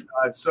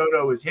God,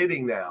 Soto is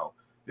hitting now.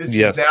 This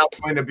is now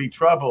going to be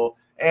trouble.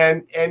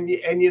 And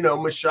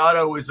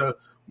Machado is a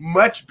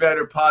much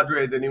better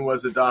Padre than he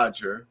was a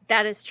Dodger.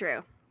 That is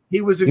true.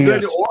 He was a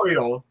good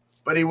Oriole,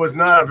 but he was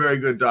not a very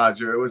good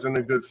Dodger. It wasn't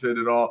a good fit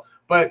at all.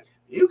 But,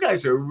 you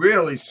guys are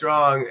really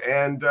strong,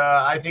 and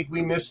I think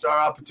we missed our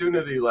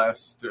opportunity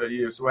last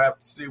year, so we'll have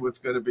to see what's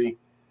going to be.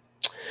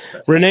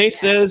 Renee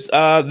says,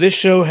 this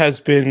show has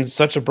been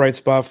such a bright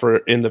spot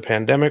in the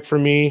pandemic for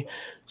me.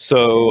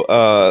 So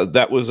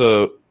that was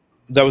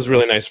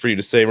really nice for you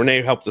to say.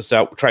 Renee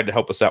tried to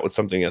help us out with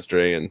something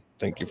yesterday, and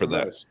thank you for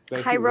that.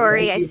 Hi,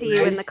 Rory. I see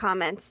you in the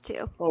comments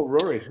too. Oh,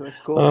 Rory, that's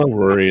cool. Oh,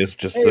 Rory is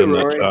just doing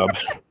that job.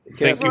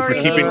 Thank you for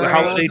keeping the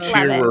holiday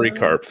cheer, Rory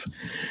Karpf.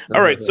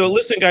 All right, so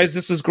listen, guys,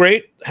 this is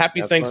great.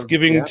 Happy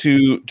Thanksgiving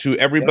to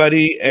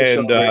everybody,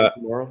 and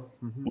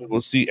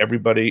we'll see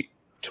everybody.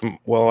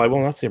 Well, I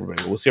will not see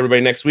everybody. We'll see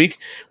everybody next week.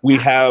 We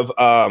have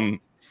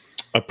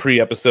a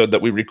pre-episode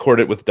that we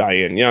recorded with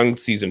Diane Young,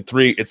 season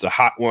 3. It's a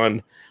hot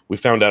one. We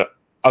found out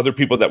other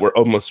people that were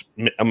almost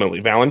Emily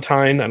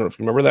Valentine. I don't know if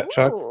you remember that,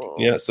 Chuck.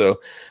 Yeah, so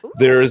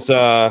there's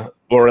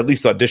or at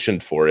least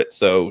auditioned for it.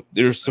 So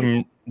there's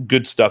some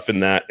good stuff in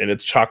that, and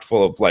it's chock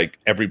full of like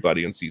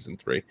everybody in season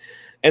 3.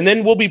 And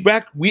then we'll be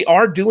back. We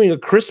are doing a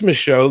Christmas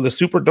show. The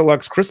Super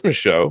Deluxe Christmas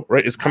show,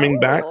 right, is coming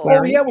back.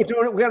 Larry? Oh yeah, we're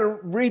doing it. We got to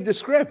read the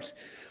script.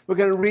 We're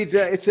going to read.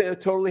 It's a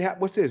totally.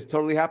 What's this?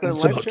 Totally Happening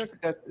Live,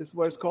 Chuck? Is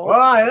what it's called? Well,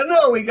 I don't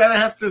know. We got to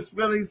have to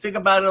really think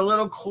about it a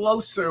little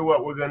closer.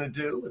 What we're going to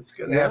do. It's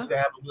going to have to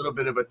have a little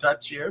bit of a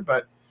touch here,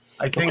 but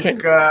I think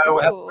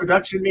we'll have a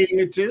production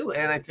meeting or two,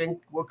 and I think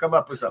we'll come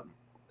up with something.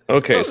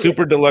 Okay,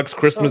 Super Deluxe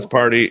Christmas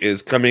party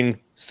is coming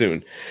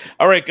soon.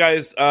 All right,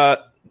 guys.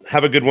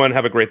 Have a good one.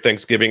 Have a great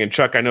Thanksgiving. And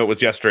Chuck, I know it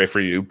was yesterday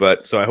for you,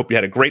 but so I hope you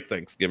had a great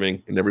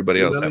Thanksgiving, and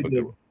everybody else have a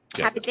good one.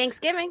 Happy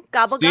Thanksgiving.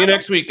 Gobble, See you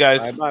next week,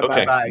 guys. Bye.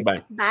 Okay, Bye.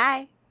 bye.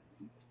 Bye.